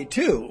body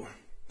too.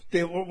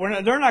 They're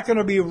not going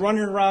to be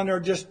running around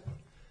there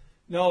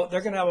no,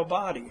 they're going to have a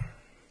body.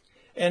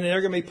 And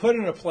they're going to be put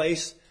in a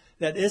place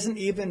that isn't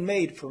even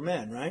made for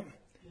men, right?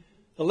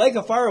 The lake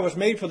of fire was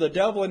made for the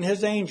devil and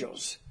his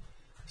angels.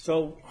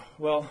 So,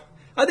 well,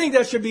 I think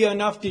that should be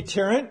enough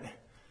deterrent.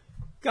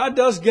 God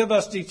does give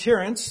us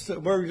deterrence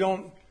where we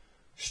don't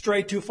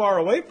stray too far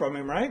away from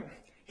him, right?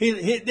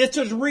 It's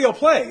a real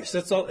place.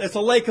 It's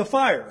a lake of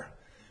fire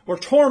where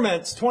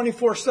torments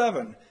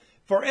 24/7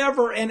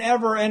 forever and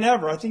ever and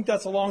ever. I think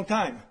that's a long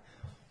time.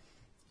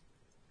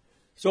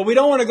 So we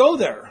don't want to go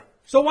there.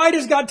 So why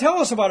does God tell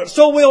us about it?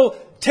 So we'll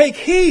take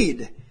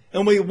heed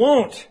and we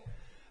won't.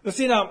 But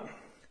see now,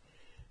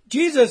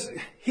 Jesus,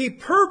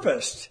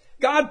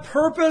 God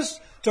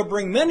purposed to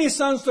bring many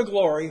sons to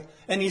glory,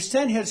 and he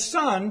sent his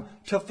son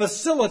to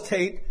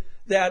facilitate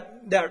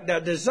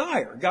that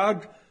desire.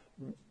 God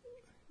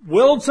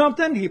willed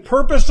something, he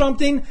purposed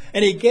something,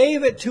 and he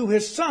gave it to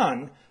his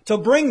son to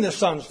bring the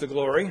sons to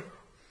glory.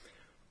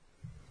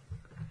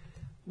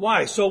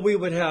 Why? So we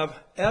would have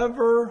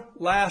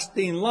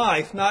everlasting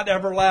life, not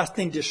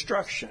everlasting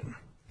destruction.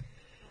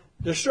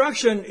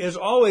 Destruction is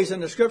always in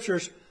the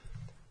scriptures,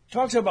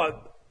 talks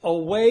about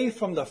away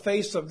from the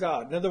face of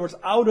God. In other words,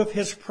 out of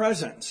his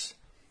presence.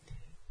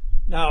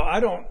 Now, I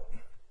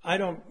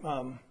don't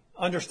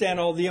understand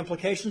all the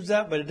implications of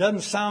that, but it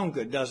doesn't sound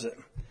good, does it?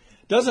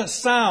 It doesn't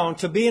sound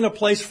to be in a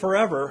place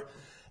forever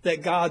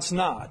that God's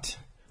not.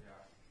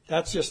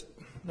 That's just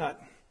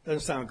doesn't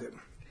sound good.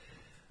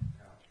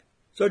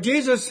 So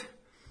Jesus,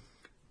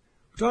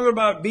 we're talking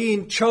about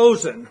being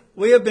chosen.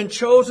 We have been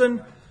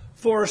chosen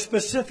for a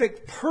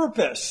specific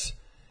purpose,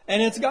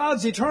 and it's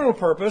God's eternal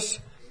purpose.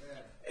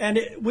 And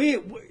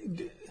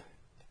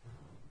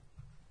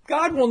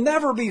God will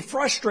never be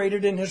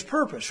frustrated in his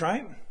purpose,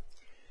 right?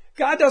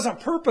 God doesn't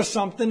purpose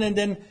something and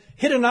then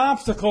hit an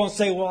obstacle and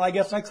say, well, I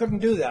guess I couldn't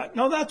do that.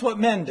 No, that's what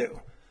men do.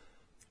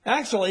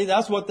 Actually,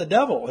 that's what the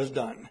devil has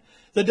done.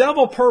 The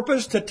devil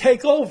purposed to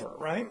take over,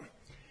 right?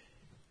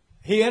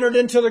 He entered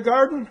into the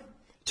garden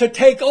to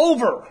take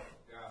over.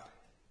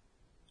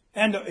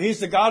 And he's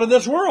the God of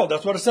this world.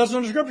 That's what it says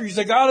in the scripture. He's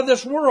the God of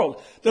this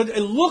world. That it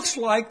looks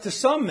like to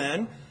some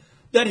men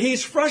that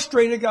he's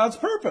frustrated God's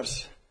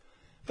purpose.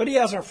 But he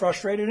hasn't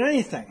frustrated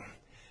anything.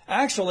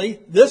 Actually,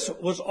 this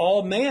was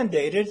all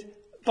mandated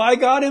by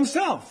God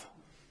himself.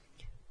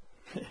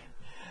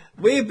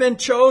 We've been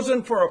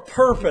chosen for a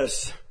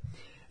purpose.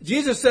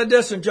 Jesus said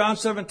this in John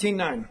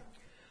 17:9.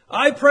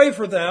 I pray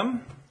for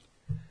them.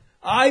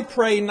 I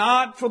pray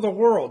not for the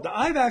world. Now,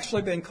 I've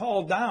actually been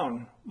called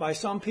down by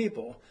some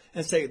people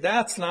and say,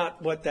 that's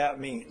not what that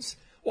means.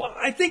 Well,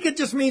 I think it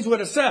just means what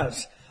it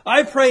says.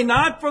 I pray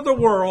not for the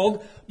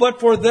world, but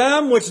for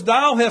them which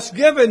thou hast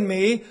given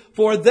me,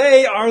 for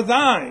they are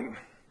thine.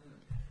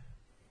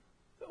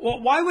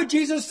 Well, why would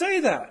Jesus say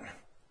that?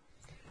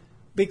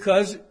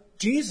 Because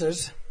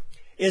Jesus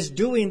is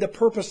doing the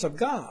purpose of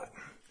God.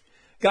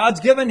 God's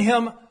given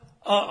him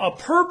a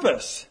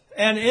purpose.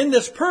 And in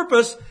this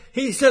purpose,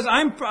 he says,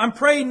 I'm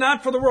praying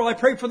not for the world, I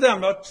pray for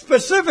them. Now,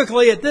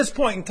 specifically at this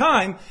point in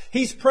time,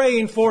 he's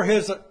praying for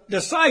his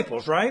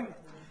disciples, right?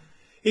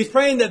 He's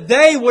praying that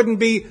they wouldn't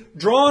be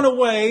drawn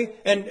away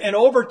and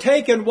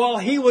overtaken while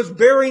he was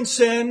bearing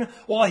sin,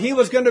 while he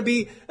was going to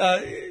be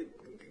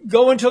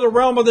go into the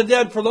realm of the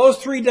dead for those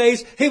 3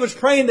 days. He was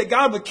praying that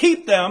God would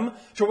keep them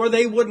to where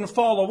they wouldn't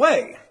fall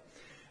away.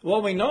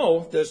 Well, we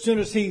know that as soon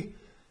as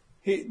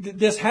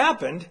this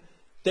happened,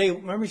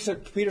 remember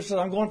Peter said,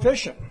 I'm going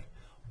fishing.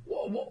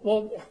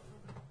 Well,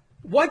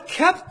 what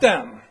kept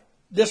them?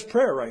 This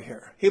prayer right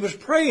here. He was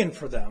praying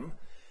for them.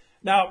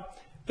 Now,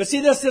 but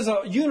see, this is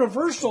a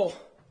universal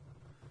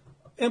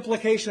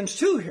implications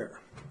too here.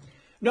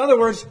 In other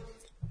words,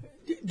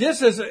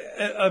 this is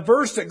a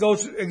verse that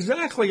goes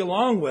exactly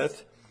along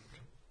with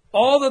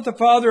all that the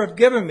Father hath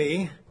given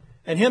me,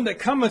 and him that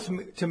cometh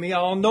to me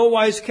I'll no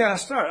wise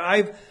cast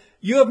out.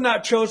 You have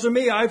not chosen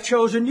me, I've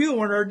chosen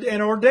you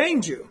and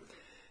ordained you.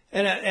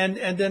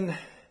 And then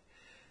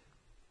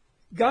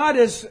God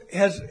has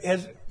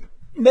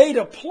made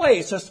a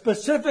place, a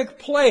specific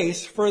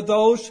place for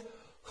those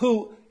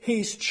who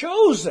he's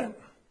chosen.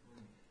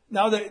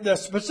 Now the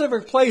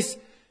specific place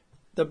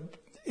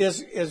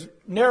is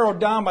narrowed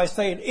down by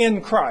saying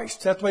in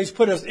Christ. That's why he's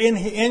put us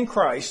in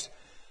Christ.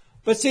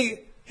 But see,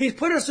 he's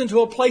put us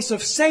into a place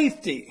of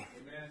safety.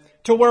 Amen.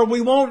 To where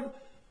we won't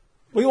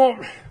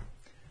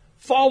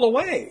fall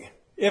away.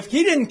 If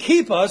he didn't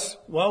keep us,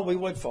 well, we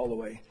would fall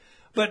away.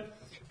 But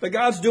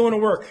God's doing a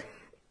work.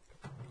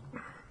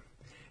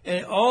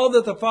 And all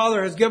that the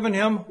Father has given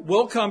him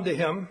will come to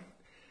him.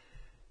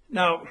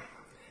 Now,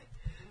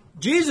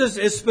 Jesus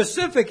is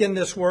specific in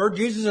this word.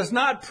 Jesus is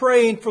not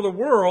praying for the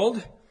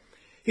world.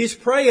 He's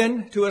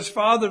praying to his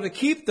Father to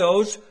keep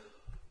those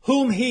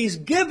whom he's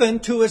given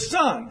to his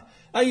Son.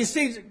 Now you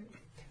see,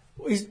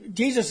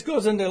 Jesus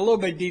goes into a little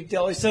bit of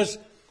detail. He says,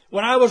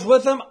 when I was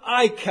with them,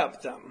 I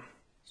kept them.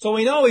 So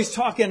we know he's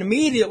talking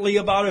immediately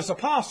about his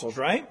apostles,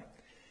 right?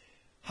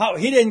 How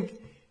he didn't.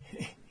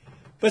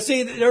 But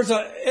see, there's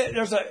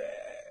a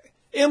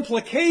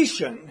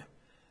implication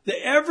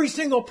that every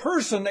single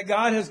person that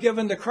God has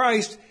given to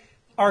Christ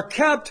are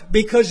kept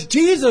because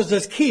Jesus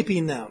is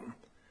keeping them.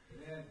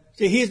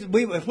 See,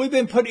 if we've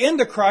been put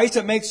into Christ,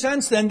 it makes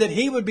sense then that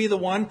He would be the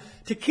one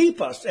to keep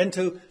us and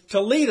to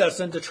lead us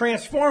and to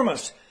transform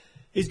us.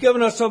 He's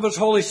given us of His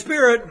Holy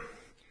Spirit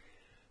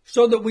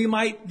so that we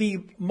might be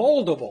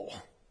moldable.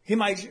 He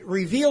might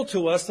reveal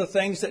to us the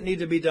things that need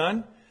to be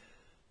done.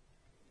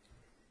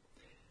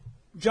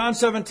 John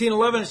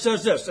 17:11, it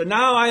says this, "And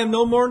now I am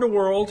no more in the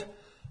world,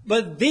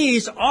 but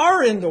these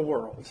are in the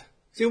world."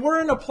 See, we're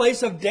in a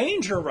place of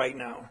danger right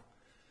now.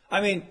 I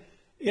mean,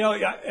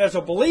 as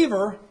a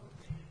believer,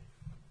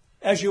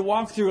 as you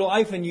walk through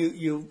life and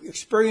you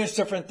experience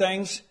different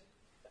things,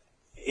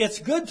 it's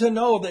good to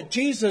know that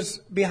Jesus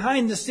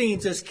behind the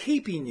scenes is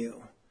keeping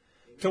you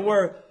to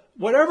where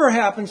whatever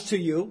happens to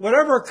you,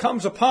 whatever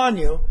comes upon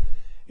you,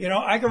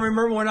 I can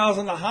remember when I was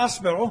in the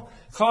hospital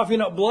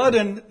coughing up blood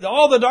and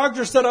all the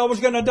doctors said I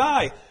was going to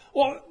die.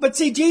 Well, but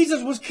see,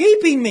 Jesus was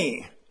keeping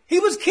me. He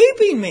was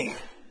keeping me.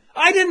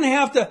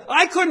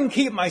 I couldn't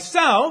keep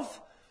myself.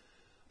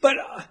 But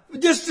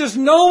just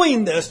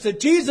knowing this, that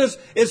Jesus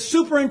is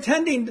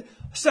superintending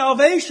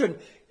salvation,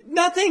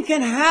 nothing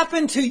can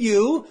happen to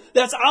you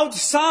that's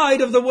outside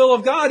of the will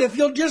of God if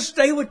you'll just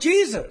stay with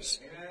Jesus.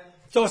 Amen.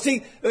 So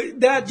see,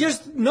 that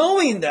just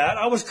knowing that,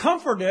 I was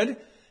comforted.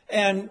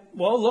 And,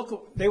 well,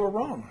 look, they were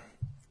wrong.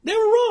 They were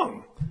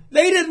wrong.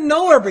 They didn't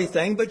know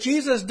everything, but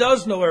Jesus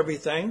does know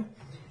everything.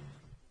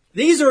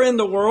 These are in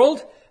the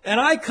world,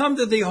 and I come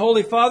to thee,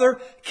 Holy Father.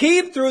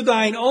 Keep through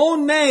thine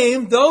own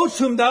name those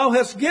whom thou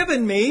hast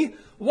given me.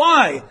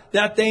 Why?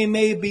 That they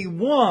may be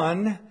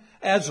one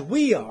as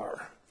we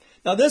are.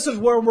 Now, this is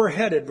where we're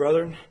headed,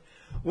 brethren.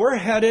 We're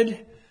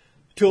headed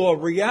to a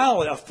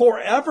reality, a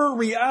forever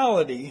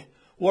reality,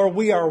 where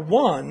we are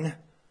one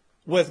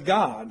with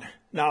God.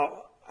 Now,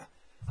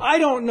 I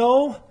don't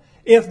know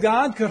if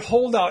God could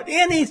hold out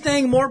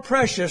anything more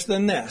precious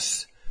than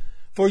this,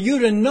 for you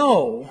to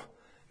know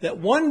that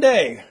one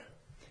day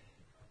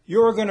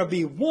you're going to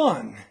be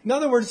one. In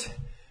other words,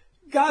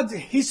 God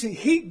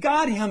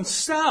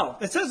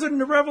Himself, it says it in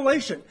the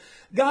Revelation,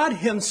 God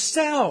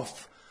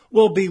Himself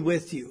will be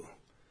with you.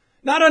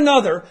 Not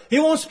another. He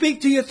won't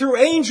speak to you through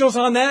angels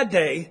on that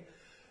day.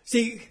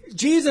 See,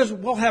 Jesus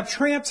will have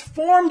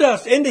transformed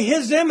us into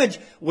His image.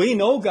 We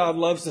know God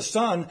loves the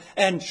Son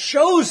and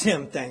shows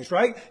Him things,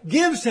 right?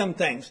 Gives Him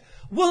things.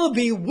 We'll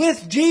be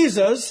with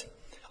Jesus,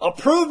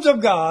 approved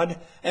of God,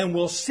 and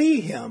we'll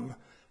see Him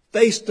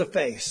face to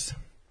face.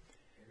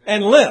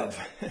 And live.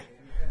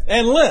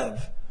 And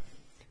live.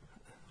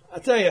 I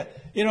tell you,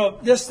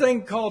 this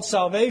thing called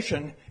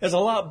salvation is a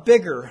lot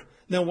bigger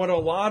than what a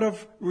lot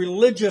of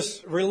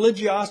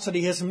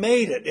religiosity has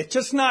made it.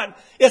 It's not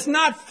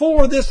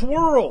for this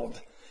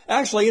world.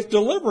 Actually, it's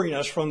delivering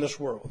us from this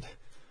world.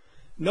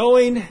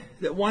 Knowing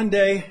that one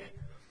day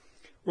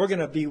we're going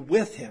to be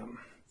with Him.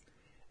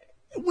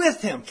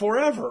 With Him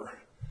forever.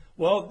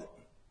 Well,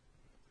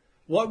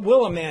 what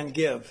will a man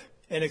give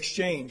in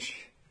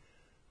exchange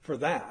for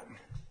that?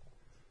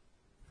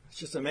 It's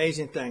just an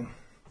amazing thing.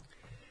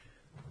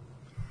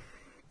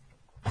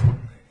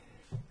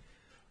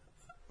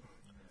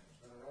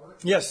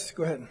 Yes,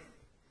 go ahead.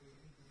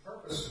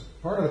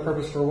 Part of the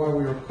purpose for why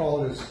we were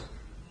called is,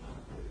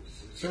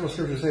 several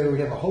scriptures say that we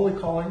have a holy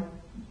calling,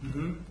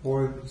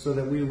 or so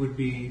that we would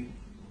be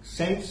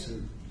saints,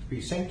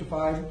 be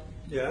sanctified.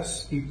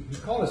 Yes. He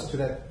called us to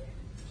that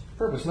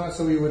purpose, not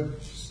so we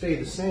would stay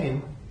the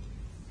same.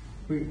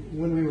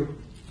 When we were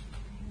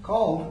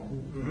called,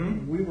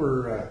 we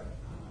were,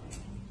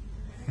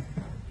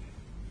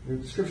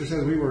 the scripture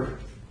says we were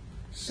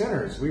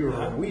sinners. We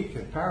were weak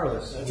and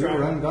powerless. That's we right.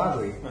 were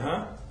ungodly.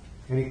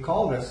 And He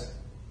called us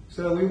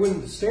so that we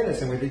wouldn't stay the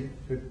same way.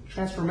 The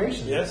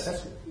transformation.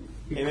 Yes.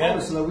 He called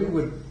us so that we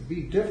would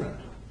be different.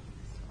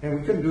 And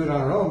we couldn't do it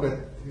on our own, but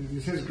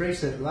it's His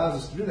grace that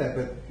allows us to do that.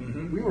 But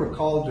we were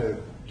called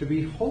to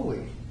be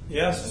holy.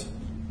 Yes.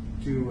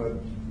 You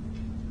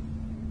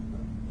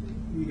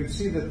can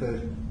see that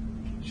the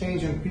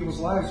change in people's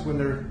lives when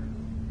they're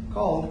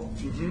called,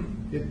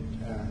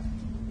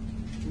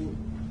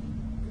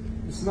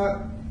 it's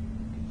not.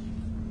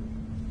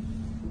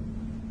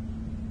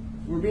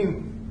 We're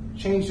being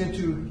changed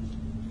into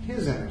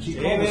His image. He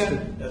called us to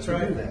do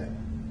that.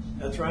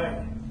 That's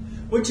right.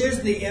 Which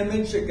is the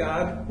image that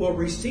God will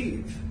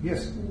receive.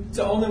 Yes. It's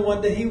the only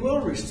one that He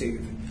will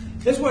receive.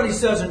 This is what He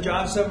says in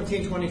John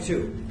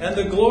 17:22. And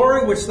the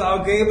glory which thou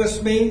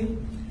gavest me,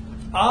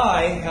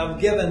 I have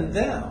given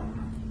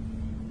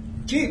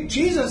them.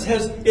 Jesus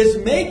is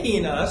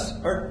making us,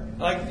 or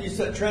like you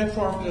said,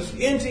 transforming us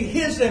into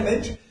His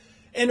image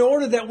in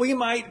order that we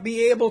might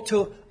be able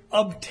to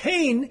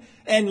obtain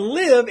and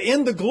live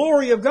in the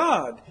glory of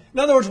God. In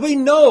other words, we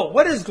know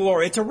what is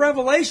glory. It's a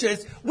revelation.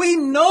 We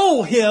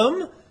know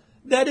Him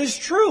that is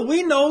true.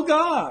 We know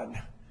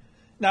God.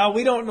 Now,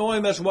 we don't know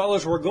Him as well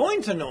as we're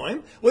going to know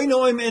Him. We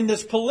know Him in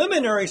this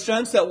preliminary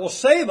sense that will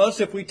save us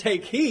if we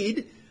take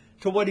heed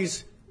to what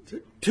He's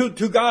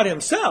to God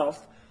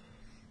Himself.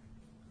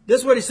 This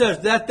is what he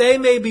says, that they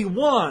may be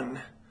one,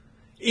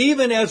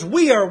 even as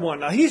we are one.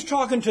 Now, he's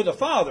talking to the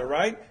Father,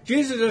 right?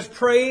 Jesus is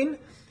praying.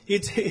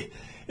 This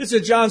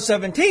is John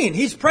 17.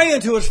 He's praying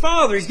to his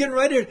Father. He's getting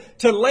ready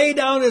to lay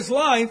down his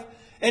life.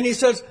 And he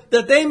says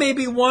that they may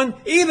be one,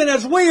 even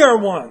as we are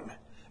one.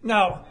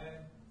 Now,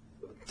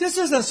 this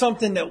isn't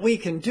something that we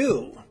can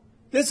do.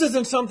 This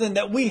isn't something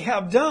that we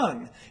have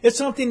done. It's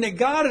something that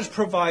God has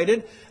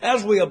provided.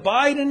 As we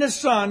abide in His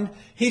Son,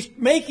 He's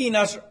making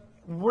us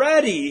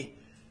ready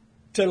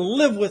to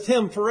live with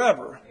Him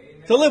forever.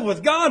 Amen. To live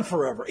with God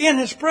forever, in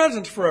His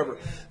presence forever.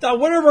 Now,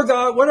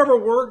 whatever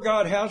work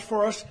God has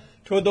for us,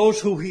 to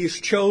those who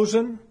He's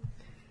chosen.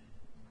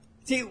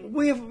 See,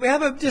 we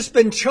haven't just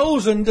been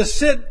chosen to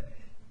sit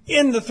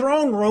in the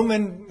throne room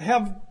and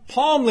have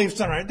palm leaves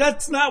tonight.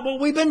 That's not what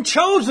we've been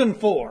chosen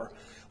for.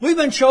 We've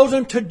been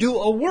chosen to do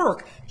a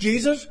work.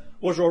 Jesus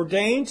was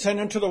ordained, sent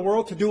into the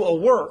world to do a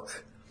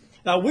work.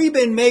 Now we've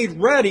been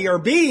made ready, or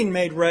being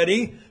made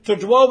ready, to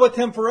dwell with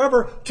Him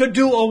forever, to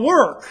do a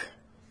work.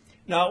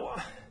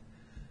 Now,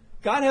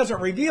 God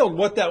hasn't revealed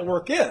what that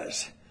work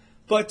is.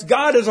 But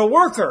God is a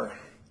worker.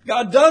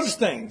 God does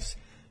things.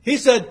 He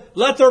said,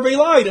 let there be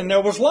light, and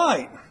there was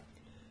light.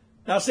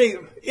 Now see,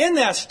 in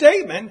that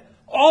statement,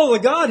 all the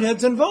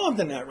Godhead's involved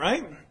in that,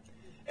 right?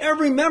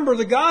 Every member of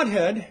the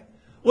Godhead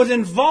was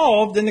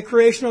involved in the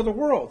creation of the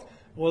world.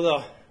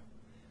 Well,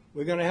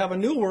 we're going to have a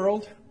new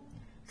world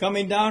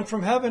coming down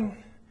from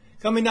heaven,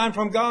 coming down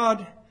from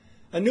God,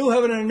 a new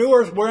heaven and a new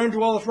earth wherein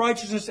dwelleth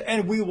righteousness,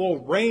 and we will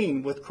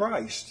reign with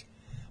Christ.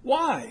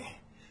 Why?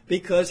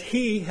 Because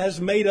He has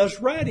made us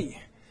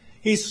ready.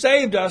 He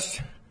saved us.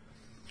 It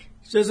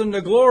says in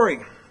the glory.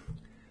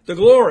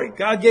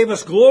 God gave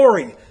us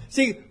glory.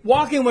 See,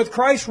 walking with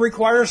Christ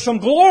requires some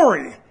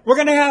glory. We're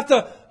going to have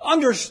to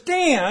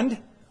understand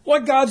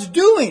what God's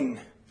doing.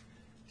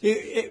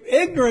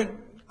 Ignorant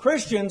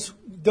Christians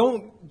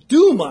don't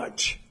do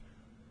much.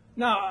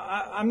 Now,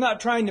 I'm not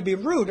trying to be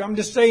rude. I'm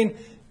just saying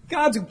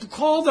God's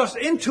called us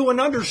into an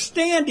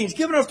understanding. He's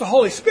given us the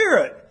Holy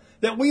Spirit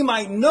that we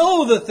might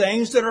know the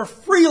things that are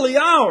freely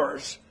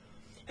ours.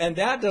 And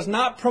that does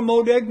not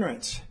promote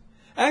ignorance.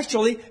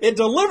 Actually, it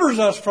delivers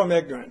us from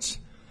ignorance.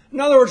 In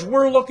other words,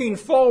 we're looking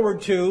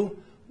forward to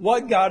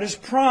what God has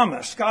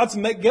promised. God's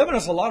given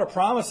us a lot of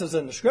promises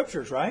in the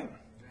Scriptures, right?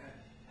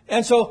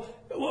 And so,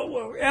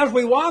 as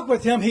we walk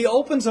with Him, He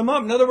opens them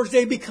up. In other words,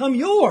 they become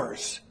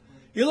yours.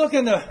 You look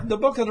in the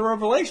book of the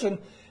Revelation,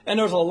 and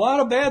there's a lot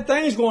of bad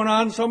things going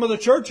on in some of the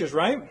churches,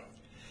 right?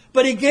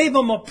 But He gave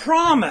them a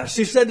promise.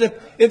 He said,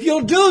 if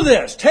you'll do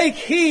this, take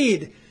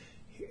heed.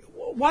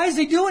 Why is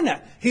He doing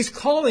that? He's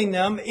calling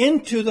them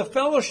into the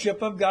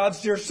fellowship of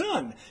God's dear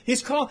Son.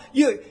 He's calling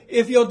you.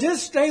 If you'll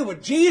just stay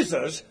with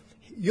Jesus,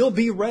 you'll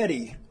be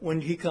ready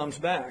when He comes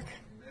back.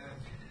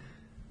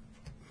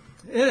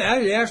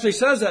 It actually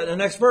says that in the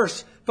next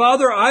verse.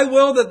 Father, I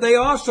will that they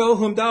also,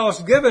 whom Thou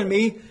hast given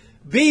me,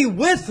 be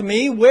with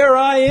me where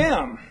I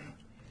am.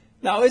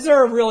 Now, is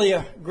there really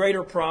a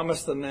greater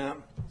promise than that?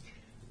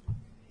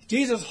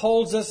 Jesus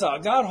holds us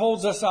out. God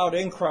holds us out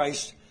in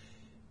Christ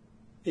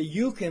that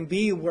you can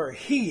be where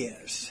He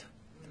is.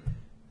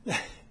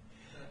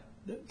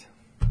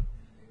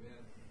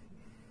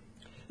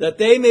 That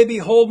they may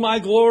behold my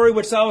glory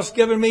which Thou hast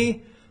given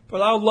me, for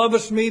Thou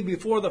lovest me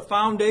before the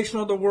foundation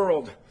of the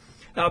world.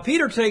 Now,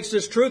 Peter takes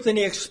this truth and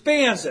he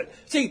expands it.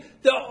 See,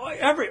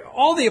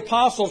 all the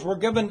apostles were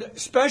given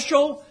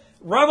special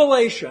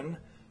revelation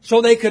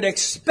so they could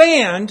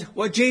expand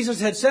what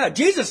Jesus had said.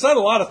 Jesus said a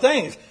lot of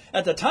things.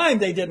 At the time,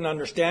 they didn't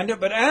understand it,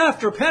 but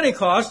after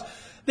Pentecost,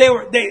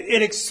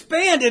 it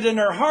expanded in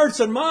their hearts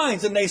and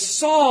minds, and they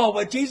saw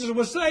what Jesus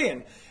was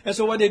saying. And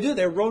so what they do,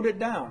 they wrote it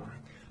down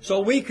so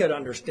we could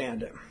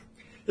understand it.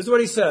 This is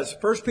what he says,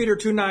 1 Peter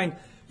 2:9,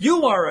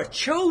 you are a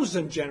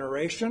chosen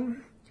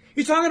generation.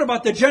 He's talking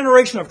about the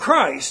generation of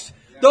Christ.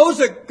 Those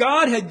that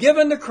God had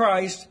given to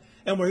Christ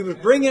and where He was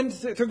bringing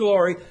to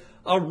glory,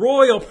 a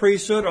royal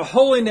priesthood, a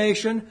holy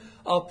nation,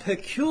 a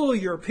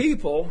peculiar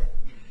people,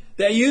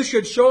 that you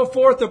should show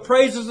forth the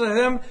praises of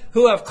Him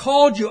who have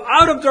called you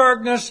out of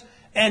darkness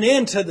and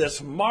into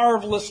this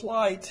marvelous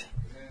light.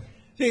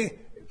 See,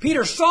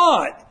 Peter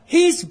saw it.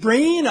 He's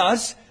bringing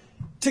us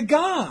to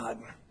God.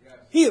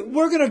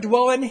 We're going to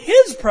dwell in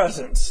His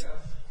presence.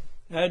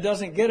 Now, it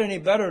doesn't get any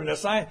better than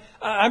this. I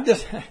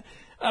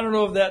don't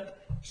know if that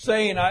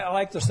saying, I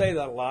like to say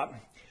that a lot.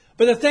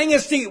 But the thing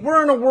is, see,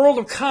 we're in a world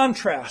of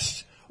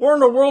contrast. We're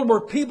in a world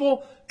where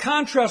people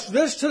contrast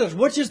this to this.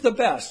 Which is the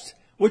best?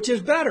 Which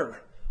is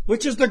better?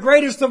 Which is the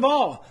greatest of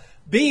all?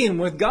 Being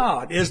with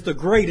God is the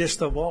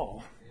greatest of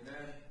all.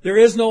 Amen. There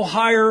is no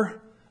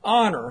higher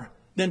honor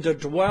than to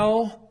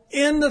dwell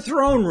in the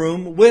throne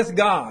room with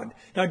God.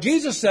 Now,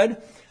 Jesus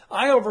said,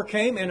 I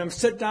overcame and am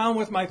sit down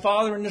with my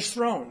Father in His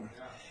throne.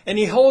 And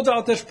He holds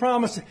out this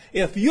promise,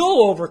 if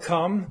you'll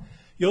overcome,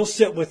 you'll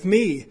sit with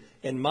me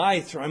in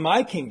my throne,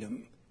 my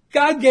kingdom.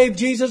 God gave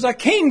Jesus a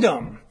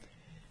kingdom,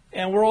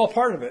 and we're all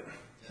part of it.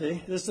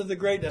 See, this is the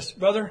greatness.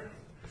 Brother?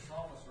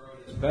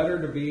 It's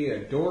better to be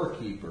a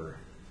doorkeeper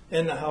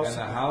In the house. In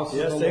the house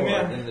yes, of the Lord,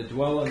 amen. and to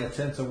dwell in the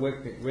tents of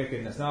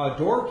wickedness. Now, a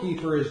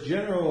doorkeeper is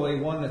generally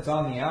one that's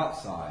on the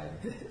outside.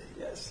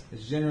 Yes.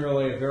 It's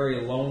generally a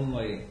very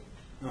lonely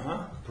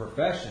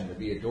profession to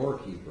be a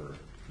doorkeeper.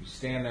 You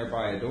stand there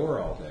by a door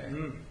all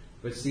day.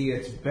 But see,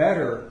 it's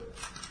better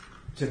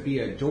to be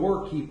a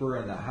doorkeeper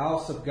in the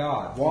house of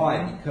God.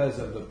 Why? Because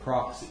of the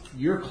proximity.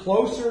 You're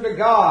closer to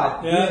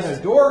God being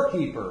a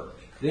doorkeeper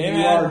than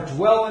you are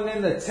dwelling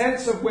in the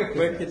tents of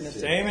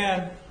wickedness.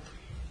 Amen.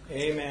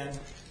 Amen.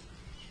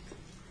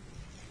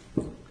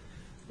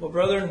 Well,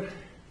 brethren,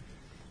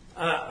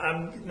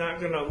 I'm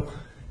not going to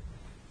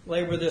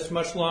labor this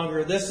much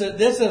longer. This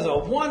is a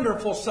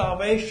wonderful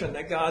salvation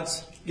that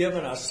God's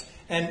given us.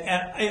 And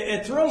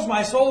it thrills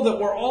my soul that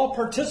we're all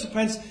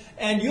participants,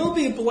 and you'll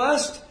be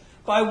blessed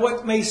by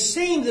what may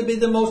seem to be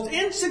the most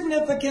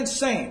insignificant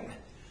saint.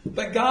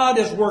 But God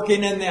is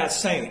working in that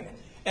saint.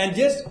 And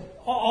just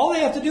all they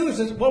have to do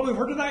is what we've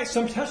heard tonight,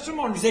 some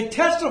testimonies. They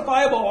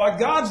testify about what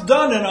God's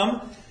done in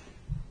them.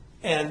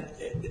 And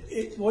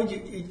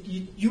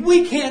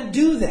we can't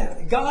do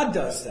that. God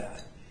does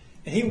that.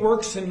 And He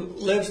works and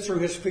lives through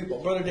His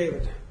people. Brother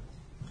David.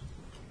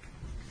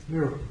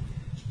 We're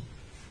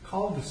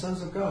called the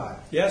sons of God.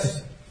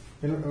 Yes.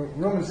 In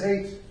Romans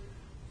 8,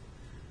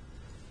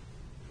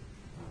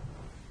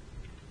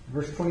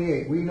 verse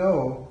 28, we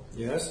know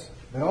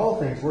that all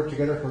things work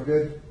together for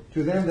good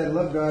to them that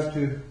love God,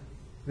 to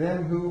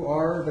them who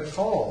are the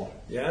called,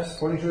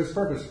 according to His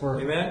purpose. For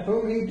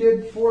whom He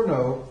did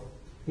foreknow,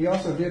 He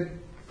also did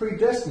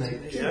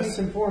predestinate to be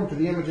conformed to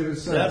the image of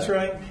His Son. That's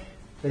right.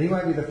 That He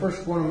might be the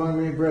firstborn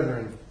among many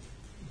brethren.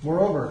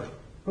 Moreover,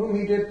 whom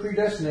He did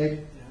predestinate,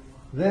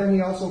 them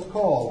He also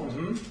called.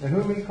 And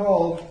whom He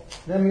called,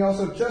 them He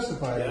also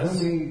justified. And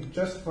whom He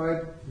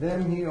justified,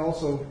 them He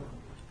also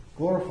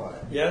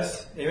glorified.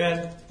 Yes.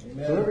 Amen.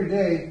 So every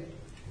day,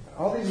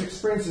 all these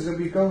experiences that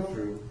we go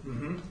through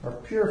are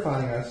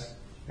purifying us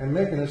and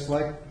making us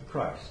like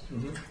Christ.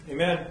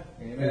 Amen.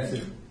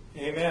 Amen.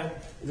 Amen.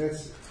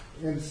 It's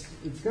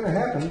going to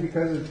happen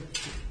because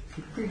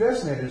He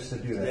predestinated us to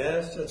do that.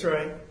 Yes, that's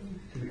right.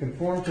 To be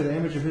conformed to the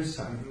image of His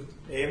Son.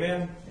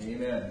 Amen.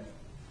 Amen.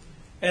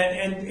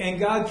 And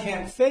God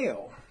can't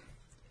fail.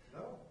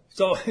 No.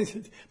 So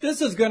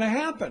this is going to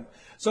happen.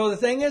 So the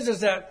thing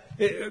is that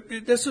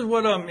this is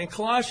what in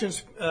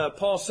Colossians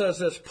Paul says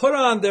this: put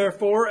on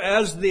therefore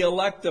as the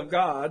elect of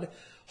God,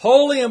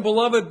 holy and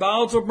beloved,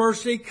 bowels of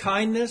mercy,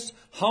 kindness,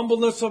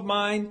 humbleness of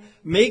mind,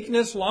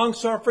 meekness,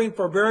 long-suffering,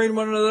 forbearing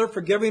one another,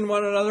 forgiving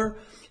one another.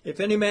 If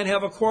any man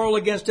have a quarrel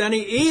against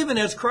any, even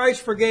as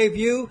Christ forgave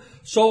you,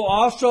 so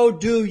also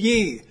do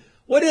ye.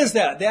 What is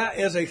that? That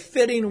is a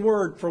fitting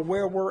word for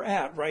where we're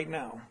at right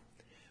now.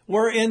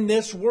 We're in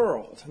this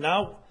world.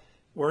 Now,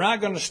 we're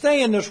not going to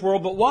stay in this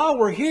world, but while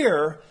we're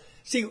here,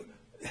 see,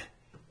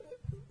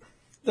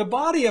 the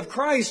body of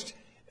Christ,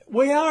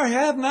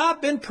 have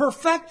not been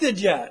perfected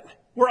yet.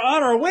 We're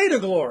on our way to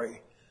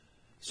glory.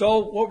 So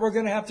what we're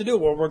going to have to do?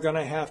 Well, we're going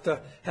to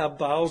have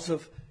bowels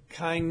of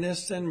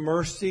kindness and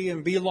mercy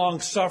and be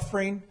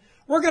long-suffering.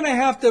 We're going to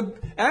have to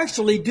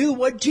actually do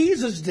what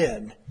Jesus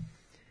did.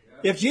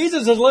 If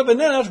Jesus is living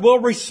in us, we'll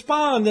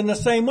respond in the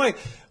same way.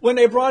 When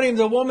they brought Him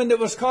the woman that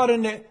was caught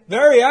in the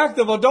very act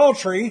of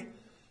adultery,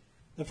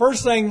 the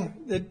first thing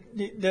that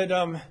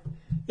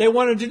they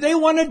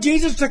wanted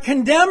Jesus to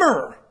condemn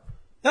her.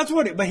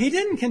 But He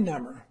didn't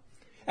condemn her.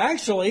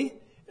 Actually,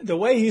 the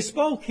way He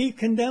spoke, He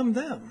condemned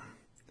them.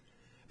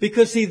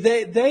 Because see,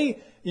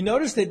 you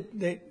notice that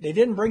they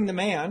didn't bring the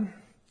man.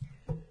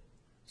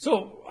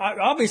 So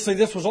obviously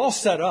this was all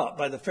set up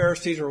by the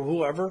Pharisees or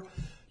whoever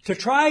to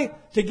try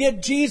to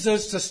get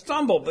Jesus to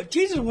stumble. But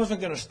Jesus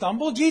wasn't going to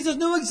stumble. Jesus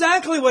knew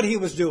exactly what He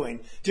was doing,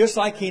 just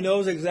like He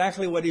knows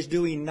exactly what He's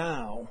doing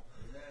now.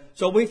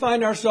 So we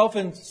find ourselves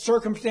in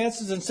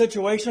circumstances and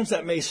situations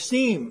that may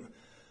seem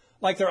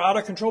like they're out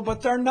of control,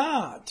 but they're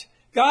not.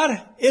 God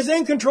is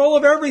in control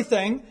of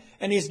everything,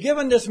 and He's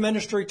given this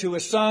ministry to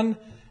His Son.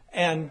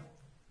 And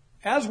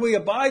as we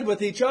abide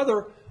with each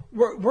other,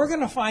 we're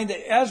going to find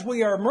that as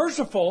we are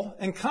merciful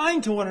and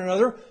kind to one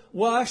another,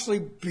 we'll actually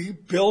be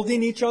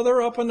building each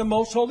other up in the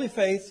most holy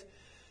faith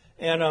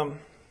and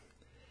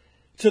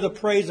to the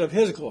praise of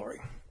His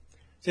glory.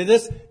 See,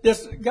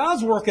 this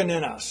God's working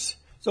in us.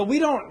 So I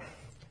don't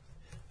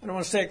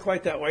want to say it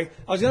quite that way.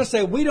 I was going to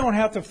say we don't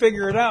have to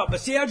figure it out.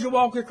 But see, as you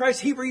walk with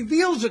Christ, He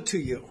reveals it to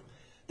you.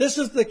 This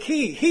is the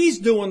key. He's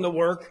doing the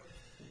work.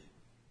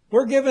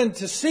 We're given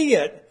to see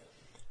it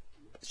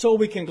so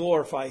we can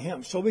glorify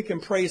Him, so we can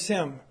praise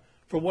Him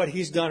for what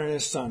He's done in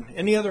His Son.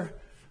 Any other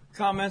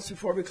comments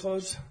before we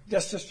close?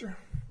 Yes, sister?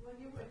 Well,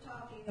 you were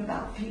talking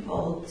about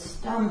people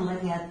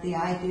stumbling at the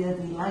idea of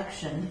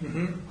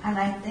election, and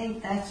I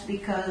think that's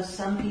because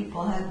some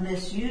people have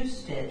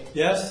misused it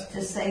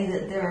to say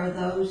that there are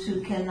those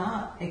who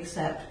cannot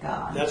accept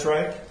God. That's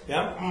right,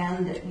 yeah.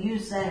 And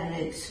use that as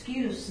an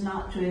excuse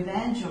not to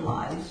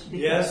evangelize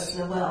because,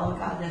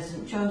 God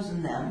hasn't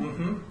chosen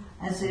them.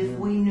 As if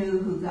we knew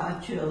who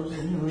God chose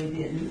and who He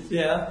didn't.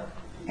 Yeah.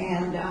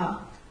 And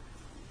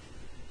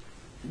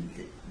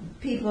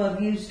people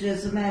have used it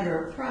as a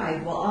matter of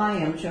pride. Well, I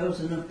am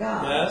chosen of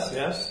God. Yes,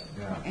 yes.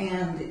 Yeah.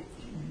 And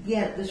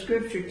yet the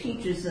Scripture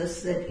teaches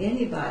us that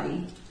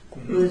anybody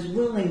who is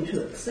willing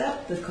to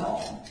accept the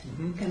call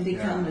can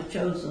become the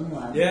chosen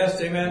one.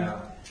 Yes, amen.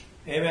 Yeah.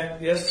 Amen.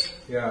 Yes.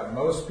 Yeah,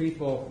 most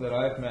people that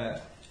I've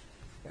met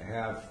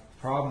have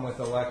problem with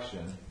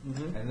election,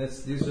 and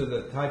these are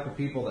the type of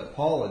people that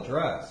Paul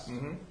addressed.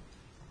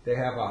 They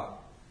have a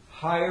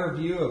higher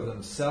view of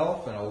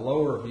themselves and a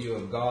lower view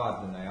of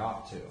God than they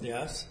ought to.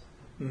 Yes.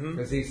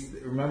 Because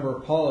remember,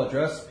 Paul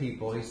addressed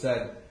people. He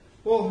said,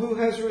 "Well, who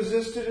has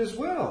resisted his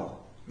will?"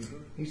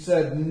 He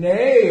said,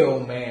 "Nay, O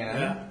man,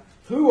 Yeah.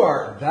 who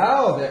art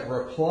thou that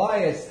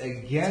repliest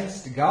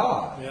against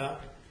God? Yeah.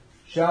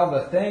 Shall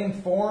the thing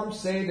formed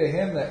say to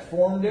him that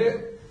formed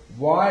it,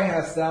 Why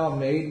hast thou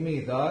made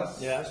me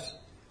thus?" Yes.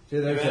 See,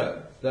 there's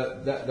Amen.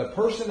 the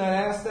person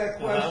that asked that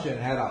question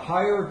had a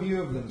higher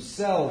view of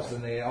themselves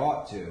than they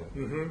ought to,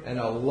 and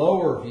a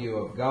lower view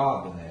of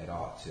God than they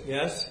ought to.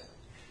 Yes.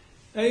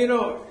 And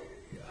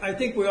I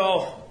think we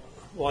all,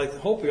 well, I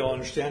hope we all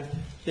understand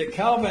that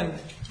Calvin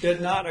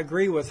did not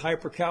agree with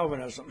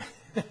hyper-Calvinism.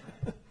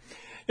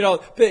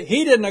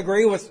 He didn't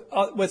agree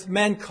with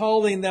men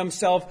calling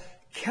themselves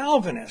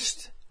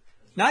Calvinist.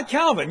 Not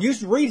Calvin. You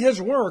read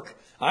his work.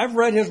 I've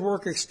read his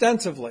work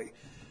extensively.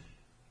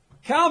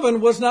 Calvin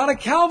was not a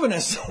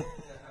Calvinist.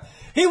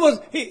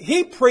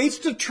 He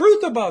preached the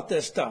truth about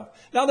this stuff.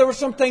 Now, there were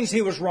some things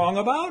he was wrong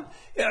about.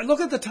 Look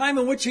at the time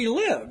in which he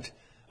lived,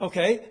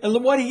 okay,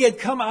 and what he had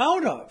come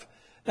out of.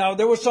 Now,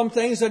 there were some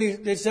things that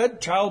they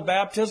said, child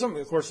baptism.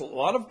 Of course, a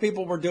lot of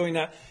people were doing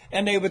that,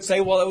 and they would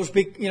say, well, it was,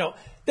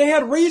 they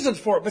had reasons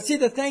for it. But see,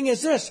 the thing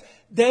is this,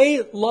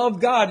 they love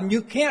God, and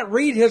you can't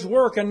read his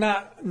work and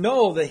not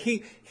know that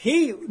he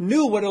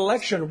knew what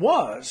election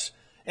was.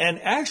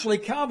 And actually,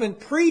 Calvin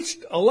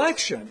preached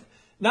election,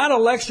 not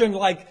election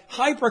like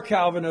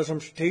hyper-Calvinism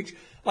should teach.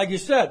 Like you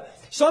said,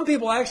 some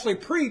people actually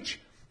preach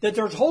that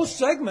there's whole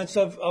segments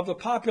of the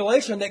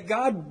population that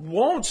God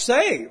won't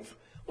save.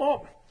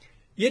 Well,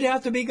 you'd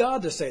have to be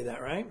God to say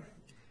that, right?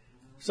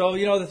 So,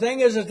 the thing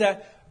is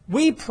that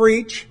we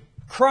preach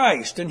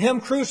Christ and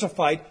him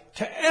crucified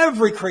to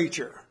every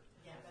creature.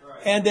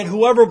 And then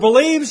whoever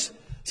believes,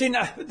 see,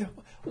 now,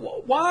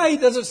 why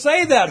does it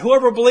say that?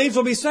 Whoever believes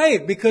will be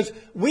saved. Because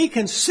we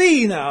can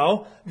see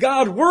now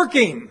God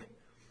working.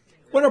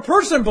 When a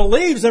person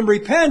believes and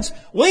repents,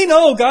 we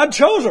know God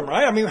chose them,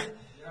 right? I mean,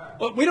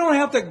 we don't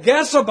have to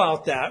guess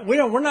about that.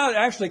 We're not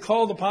actually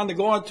called upon to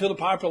go out to the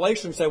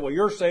population and say, well,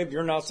 you're saved,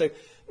 you're not saved.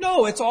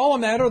 No, it's all a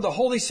matter of the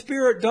Holy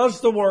Spirit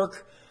does the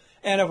work.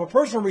 And if a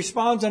person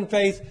responds in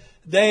faith,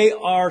 they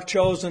are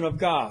chosen of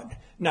God.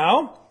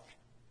 Now,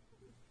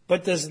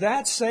 but does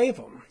that save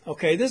them?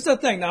 Okay, this is the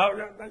thing. Now,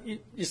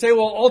 you say,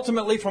 well,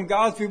 ultimately from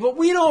God's view, but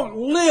we don't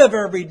live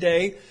every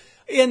day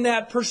in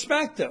that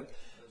perspective.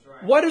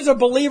 Right. What is a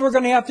believer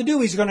going to have to do?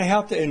 He's going to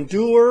have to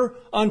endure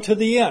unto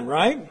the end,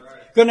 right?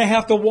 Going to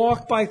have to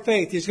walk by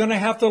faith. He's going to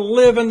have to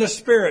live in the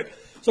Spirit.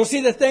 So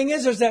see, the thing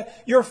is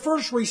that your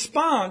first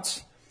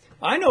response,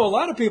 I know a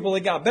lot of people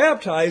that got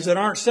baptized that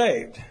aren't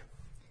saved.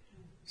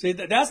 See,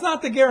 that's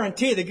not the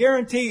guarantee. The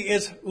guarantee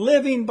is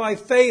living by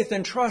faith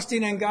and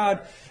trusting in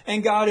God,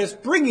 and God is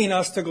bringing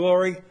us to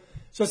glory.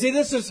 So see,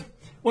 this is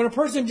when a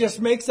person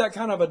just makes that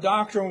kind of a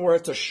doctrine where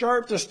it's a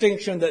sharp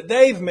distinction that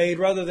they've made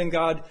rather than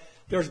God,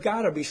 there's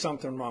got to be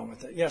something wrong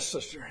with it. Yes,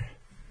 sister.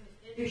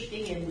 It's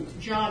interesting in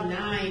John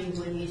 9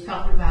 when he's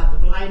talking about the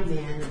blind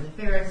man and the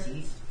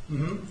Pharisees,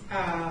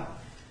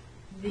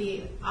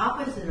 the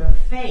opposite of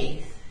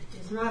faith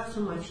is not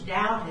so much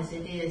doubt as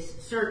it is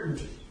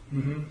certainty.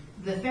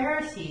 The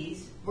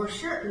Pharisees were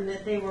certain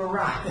that they were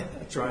right.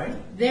 That's right.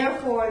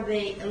 Therefore,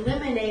 they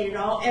eliminated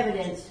all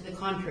evidence to the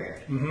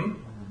contrary.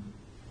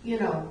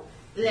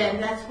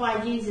 Then that's why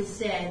Jesus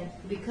said,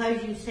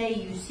 because you say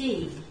you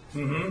see,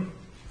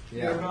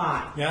 you're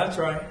blind. Yeah, that's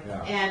right.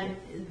 Yeah. And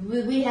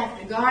we have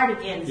to guard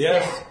against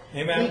that.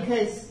 Amen.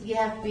 Because you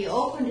have to be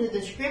open to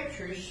the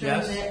Scriptures so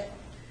that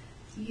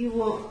you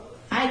won't,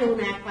 I don't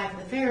act like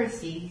the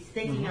Pharisees,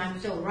 thinking I'm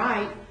so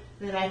right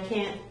that I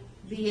can't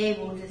be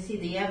able to see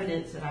the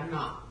evidence that I'm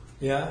not.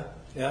 Yeah.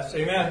 Yes.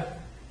 Amen.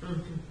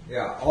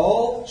 Yeah.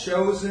 All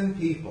chosen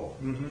people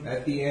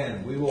at the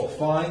end, we will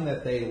find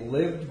that they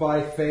lived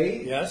by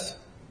faith. Yes.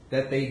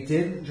 That they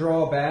didn't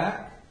draw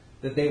back.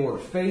 That they were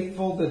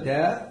faithful to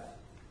death.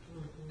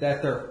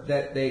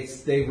 That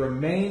they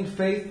remained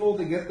faithful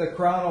to get the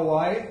crown of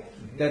life.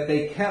 That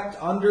they kept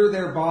under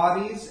their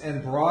bodies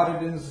and brought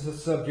it into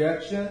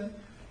subjection.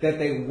 That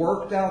they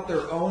worked out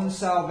their own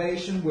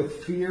salvation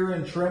with fear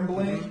and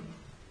trembling.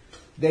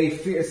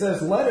 It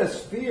says, let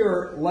us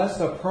fear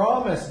lest a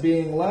promise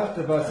being left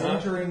of us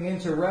entering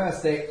into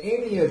rest, that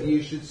any of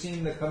you should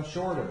seem to come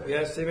short of it.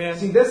 Yes, amen.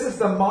 See, this is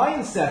the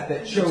mindset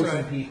that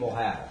chosen people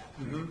have.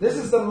 This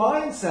is the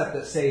mindset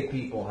that saved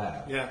people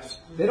have. Yes.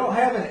 They don't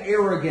have an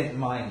arrogant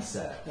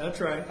mindset.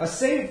 That's right. A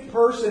saved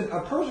person,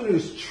 a person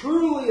who's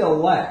truly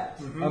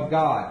elect of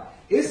God,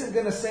 isn't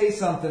going to say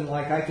something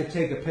like, I could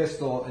take a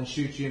pistol and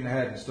shoot you in the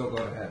head and still go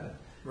to heaven.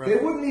 Right. They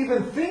wouldn't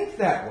even think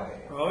that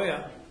way. Oh,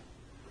 yeah.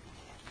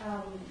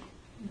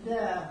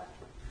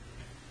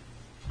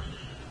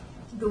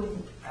 The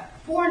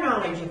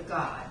foreknowledge of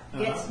God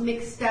gets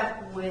mixed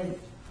up with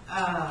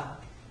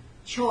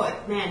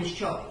man's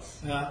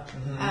choice.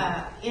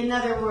 In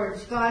other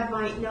words, God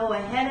might know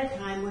ahead of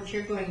time what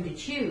you're going to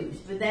choose,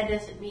 but that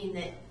doesn't mean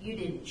that you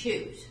didn't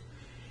choose.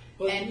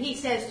 And he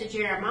says to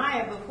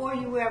Jeremiah, before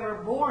you were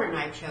ever born,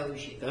 I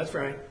chose you. That's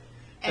right.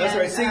 That's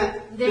right. See,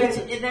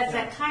 that's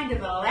a kind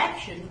of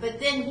election, but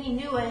then he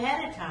knew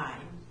ahead of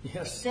time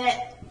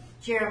that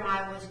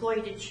Jeremiah was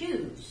going to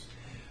choose.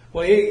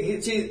 Well,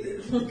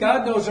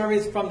 God knows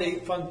everything from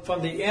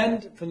the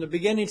end, from the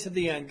beginning to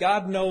the end.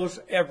 God knows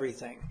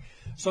everything.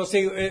 So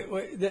see,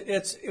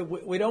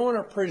 we don't want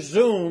to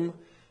presume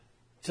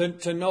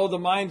to know the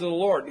mind of the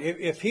Lord.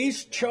 If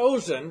He's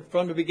chosen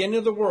from the beginning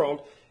of the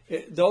world,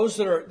 those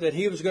that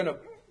He was going to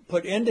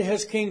put into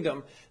His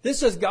kingdom,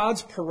 this is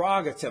God's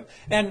prerogative,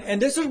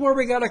 and this is where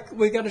we got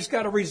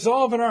to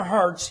resolve in our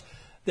hearts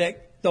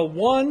that the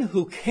one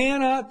who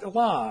cannot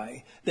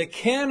lie, that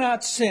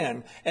cannot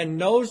sin, and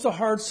knows the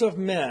hearts of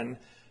men,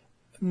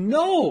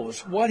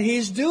 knows what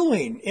He's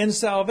doing in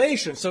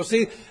salvation. So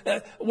see,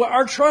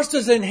 our trust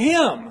is in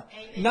Him,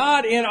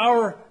 not in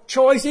our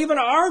choice, even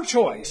our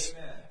choice.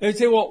 They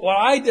say, well,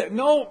 I did.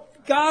 No,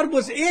 God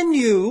was in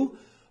you,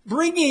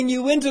 bringing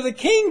you into the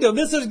kingdom.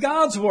 This is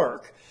God's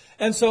work.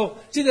 And so,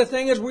 see, the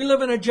thing is, we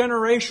live in a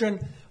generation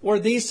where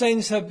these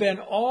things have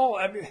been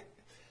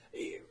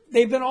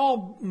they've been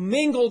all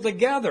mingled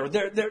together.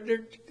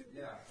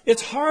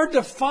 It's hard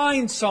to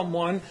find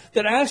someone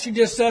that actually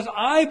just says,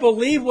 I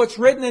believe what's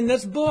written in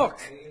this book.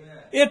 Amen.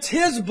 It's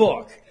His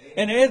book.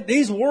 And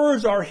these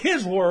words are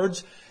His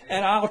words,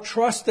 and I'll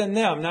trust in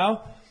them.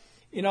 Now,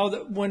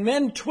 when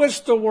men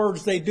twist the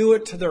words, they do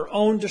it to their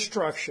own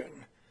destruction.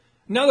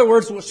 In other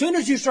words, as soon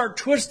as you start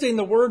twisting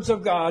the words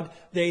of God,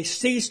 they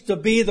cease to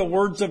be the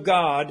words of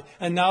God,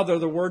 and now they're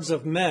the words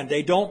of men.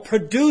 They don't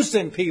produce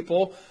in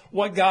people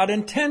what God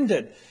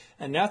intended.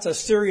 And that's a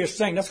serious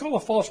thing. That's called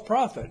a false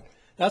prophet.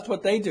 That's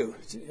what they do.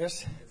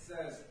 Yes? It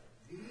says,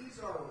 these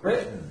are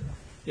written.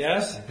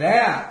 Yes?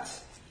 That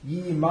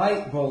ye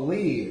might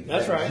believe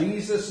that's that right.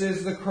 Jesus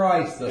is the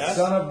Christ, the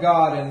Son of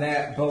God, and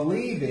that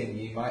believing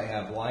ye might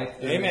have life.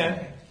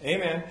 Amen.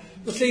 Amen.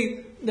 But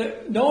see,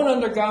 known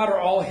unto God are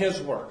all His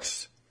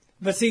works.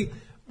 But see,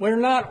 we're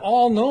not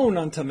all known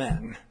unto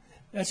men.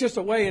 That's just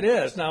the way it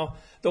is. Now,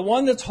 the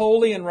one that's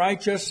holy and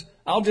righteous,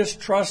 I'll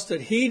just trust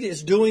that He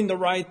is doing the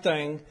right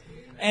thing.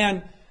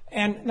 And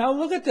now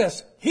look at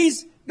this.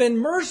 He's been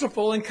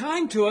merciful and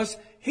kind to us.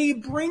 He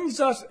brings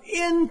us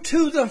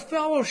into the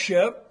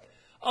fellowship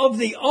of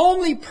the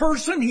only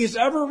person He's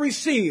ever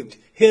received,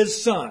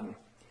 His Son.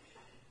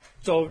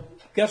 So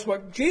guess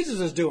what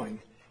Jesus is doing?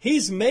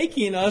 He's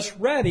making us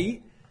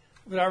ready.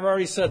 I've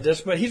already said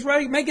this, but He's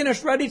making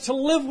us ready to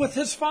live with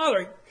His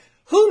Father.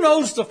 Who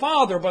knows the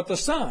Father but the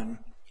Son,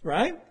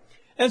 right?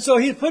 And so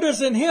He put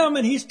us in Him,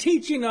 and He's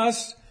teaching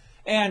us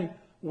and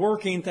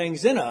working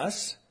things in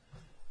us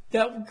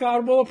that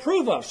God will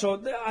approve of.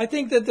 So I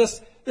think that this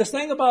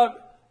thing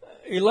about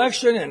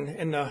election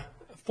and the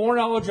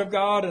foreknowledge of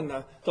God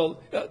and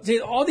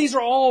all these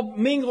are all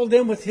mingled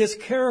in with His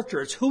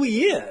character. It's who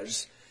He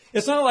is.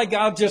 It's not like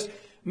God just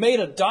made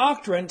a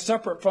doctrine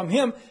separate from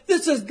Him.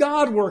 This is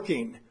God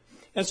working.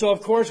 And so,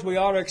 of course, we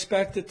ought to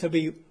expect it to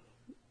be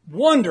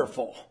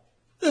wonderful.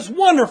 This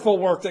wonderful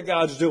work that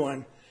God's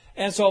doing.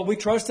 And so we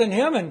trust in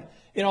Him. And,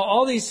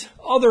 all these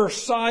other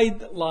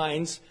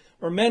sidelines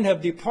where men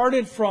have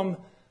departed from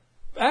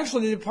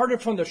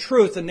the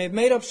truth, and they've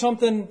made up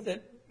something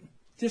that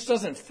just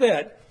doesn't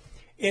fit.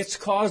 It's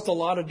caused a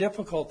lot of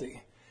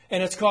difficulty,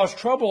 and it's caused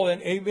trouble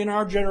in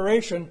our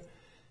generation.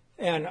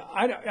 And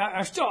I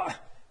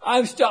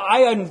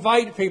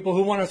invite people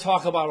who want to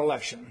talk about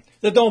election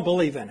that don't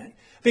believe in it,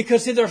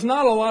 because see, there's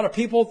not a lot of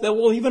people that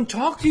will even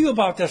talk to you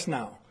about this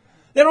now.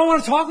 They don't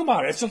want to talk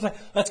about it. It's just like,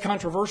 that's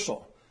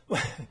controversial.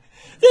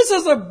 This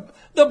is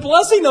the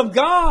blessing of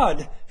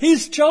God.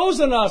 He's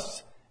chosen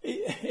us.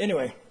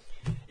 Anyway.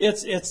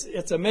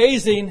 It's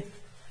amazing.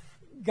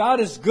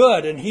 God is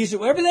good, and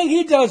everything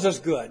He does is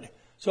good.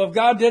 So if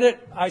God did it,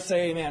 I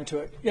say amen to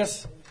it.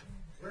 Yes?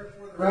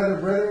 Rather,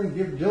 brethren,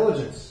 give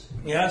diligence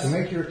to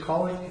make your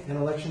calling and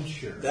election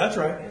sure. That's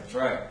right. That's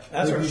right.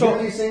 That's right. So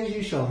these things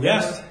you shall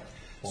yes.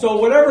 So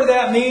whatever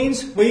that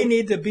means, we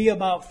need to be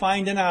about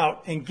finding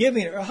out and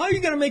giving it. How are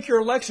you going to make your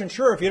election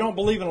sure if you don't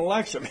believe in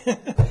election?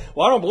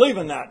 Well, I don't believe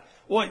in that.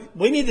 Well,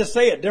 we need to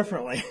say it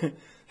differently.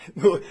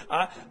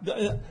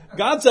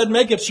 God said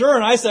make it sure,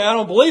 and I say I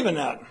don't believe in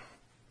that.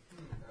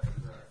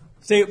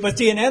 See,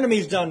 an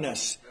enemy's done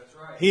this.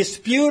 He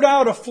spewed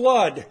out a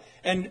flood,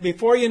 and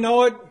before you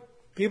know it,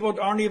 people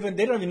don't even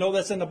know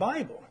that's in the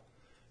Bible,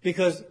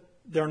 because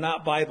they're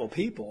not Bible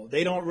people.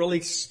 They don't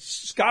really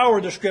scour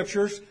the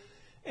Scriptures,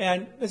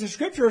 and the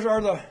Scriptures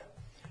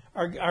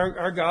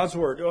are God's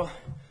Word. Well,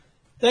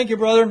 thank you,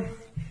 brother.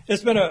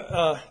 It's been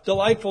a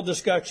delightful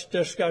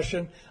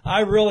discussion.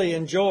 I really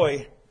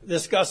enjoy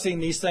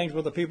discussing these things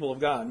with the people of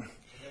God.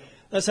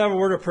 Let's have a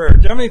word of prayer.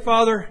 Heavenly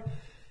Father,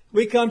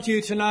 we come to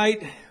you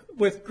tonight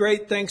with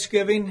great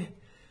thanksgiving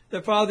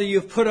that, Father,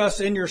 you've put us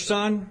in your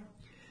Son.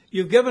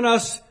 You've given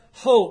us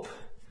hope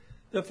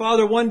that,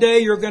 Father, one day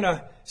you're going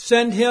to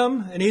send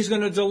him and he's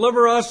going to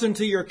deliver us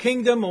into your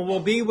kingdom and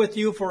we'll be with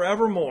you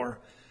forevermore.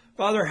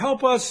 Father,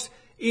 help us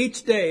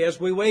each day as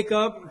we wake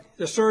up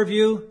to serve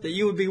you, that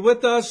you would be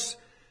with us.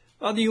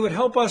 Father, you would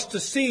help us to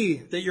see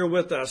that you're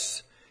with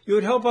us. You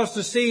would help us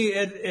to see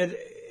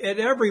at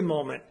every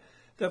moment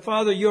that,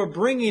 Father, you're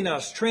bringing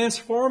us,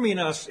 transforming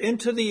us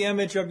into the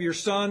image of your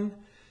Son.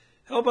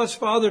 Help us,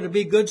 Father, to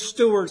be good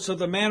stewards of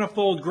the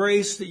manifold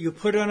grace that you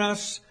put in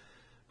us.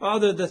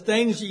 Father, the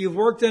things that you've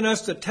worked in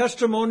us, the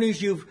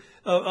testimonies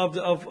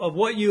of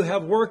what you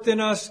have worked in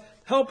us,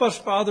 help us,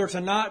 Father,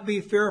 to not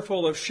be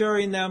fearful of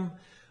sharing them.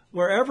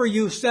 Wherever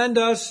you send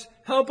us,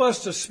 help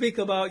us to speak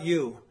about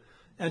you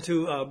and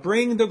to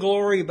bring the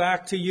glory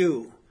back to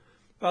you.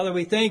 Father,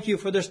 we thank you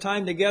for this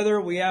time together.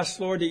 We ask,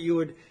 Lord, that you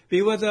would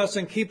be with us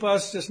and keep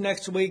us this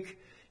next week.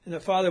 And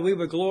that, Father, we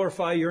would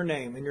glorify your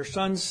name. In your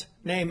Son's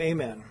name,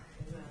 amen.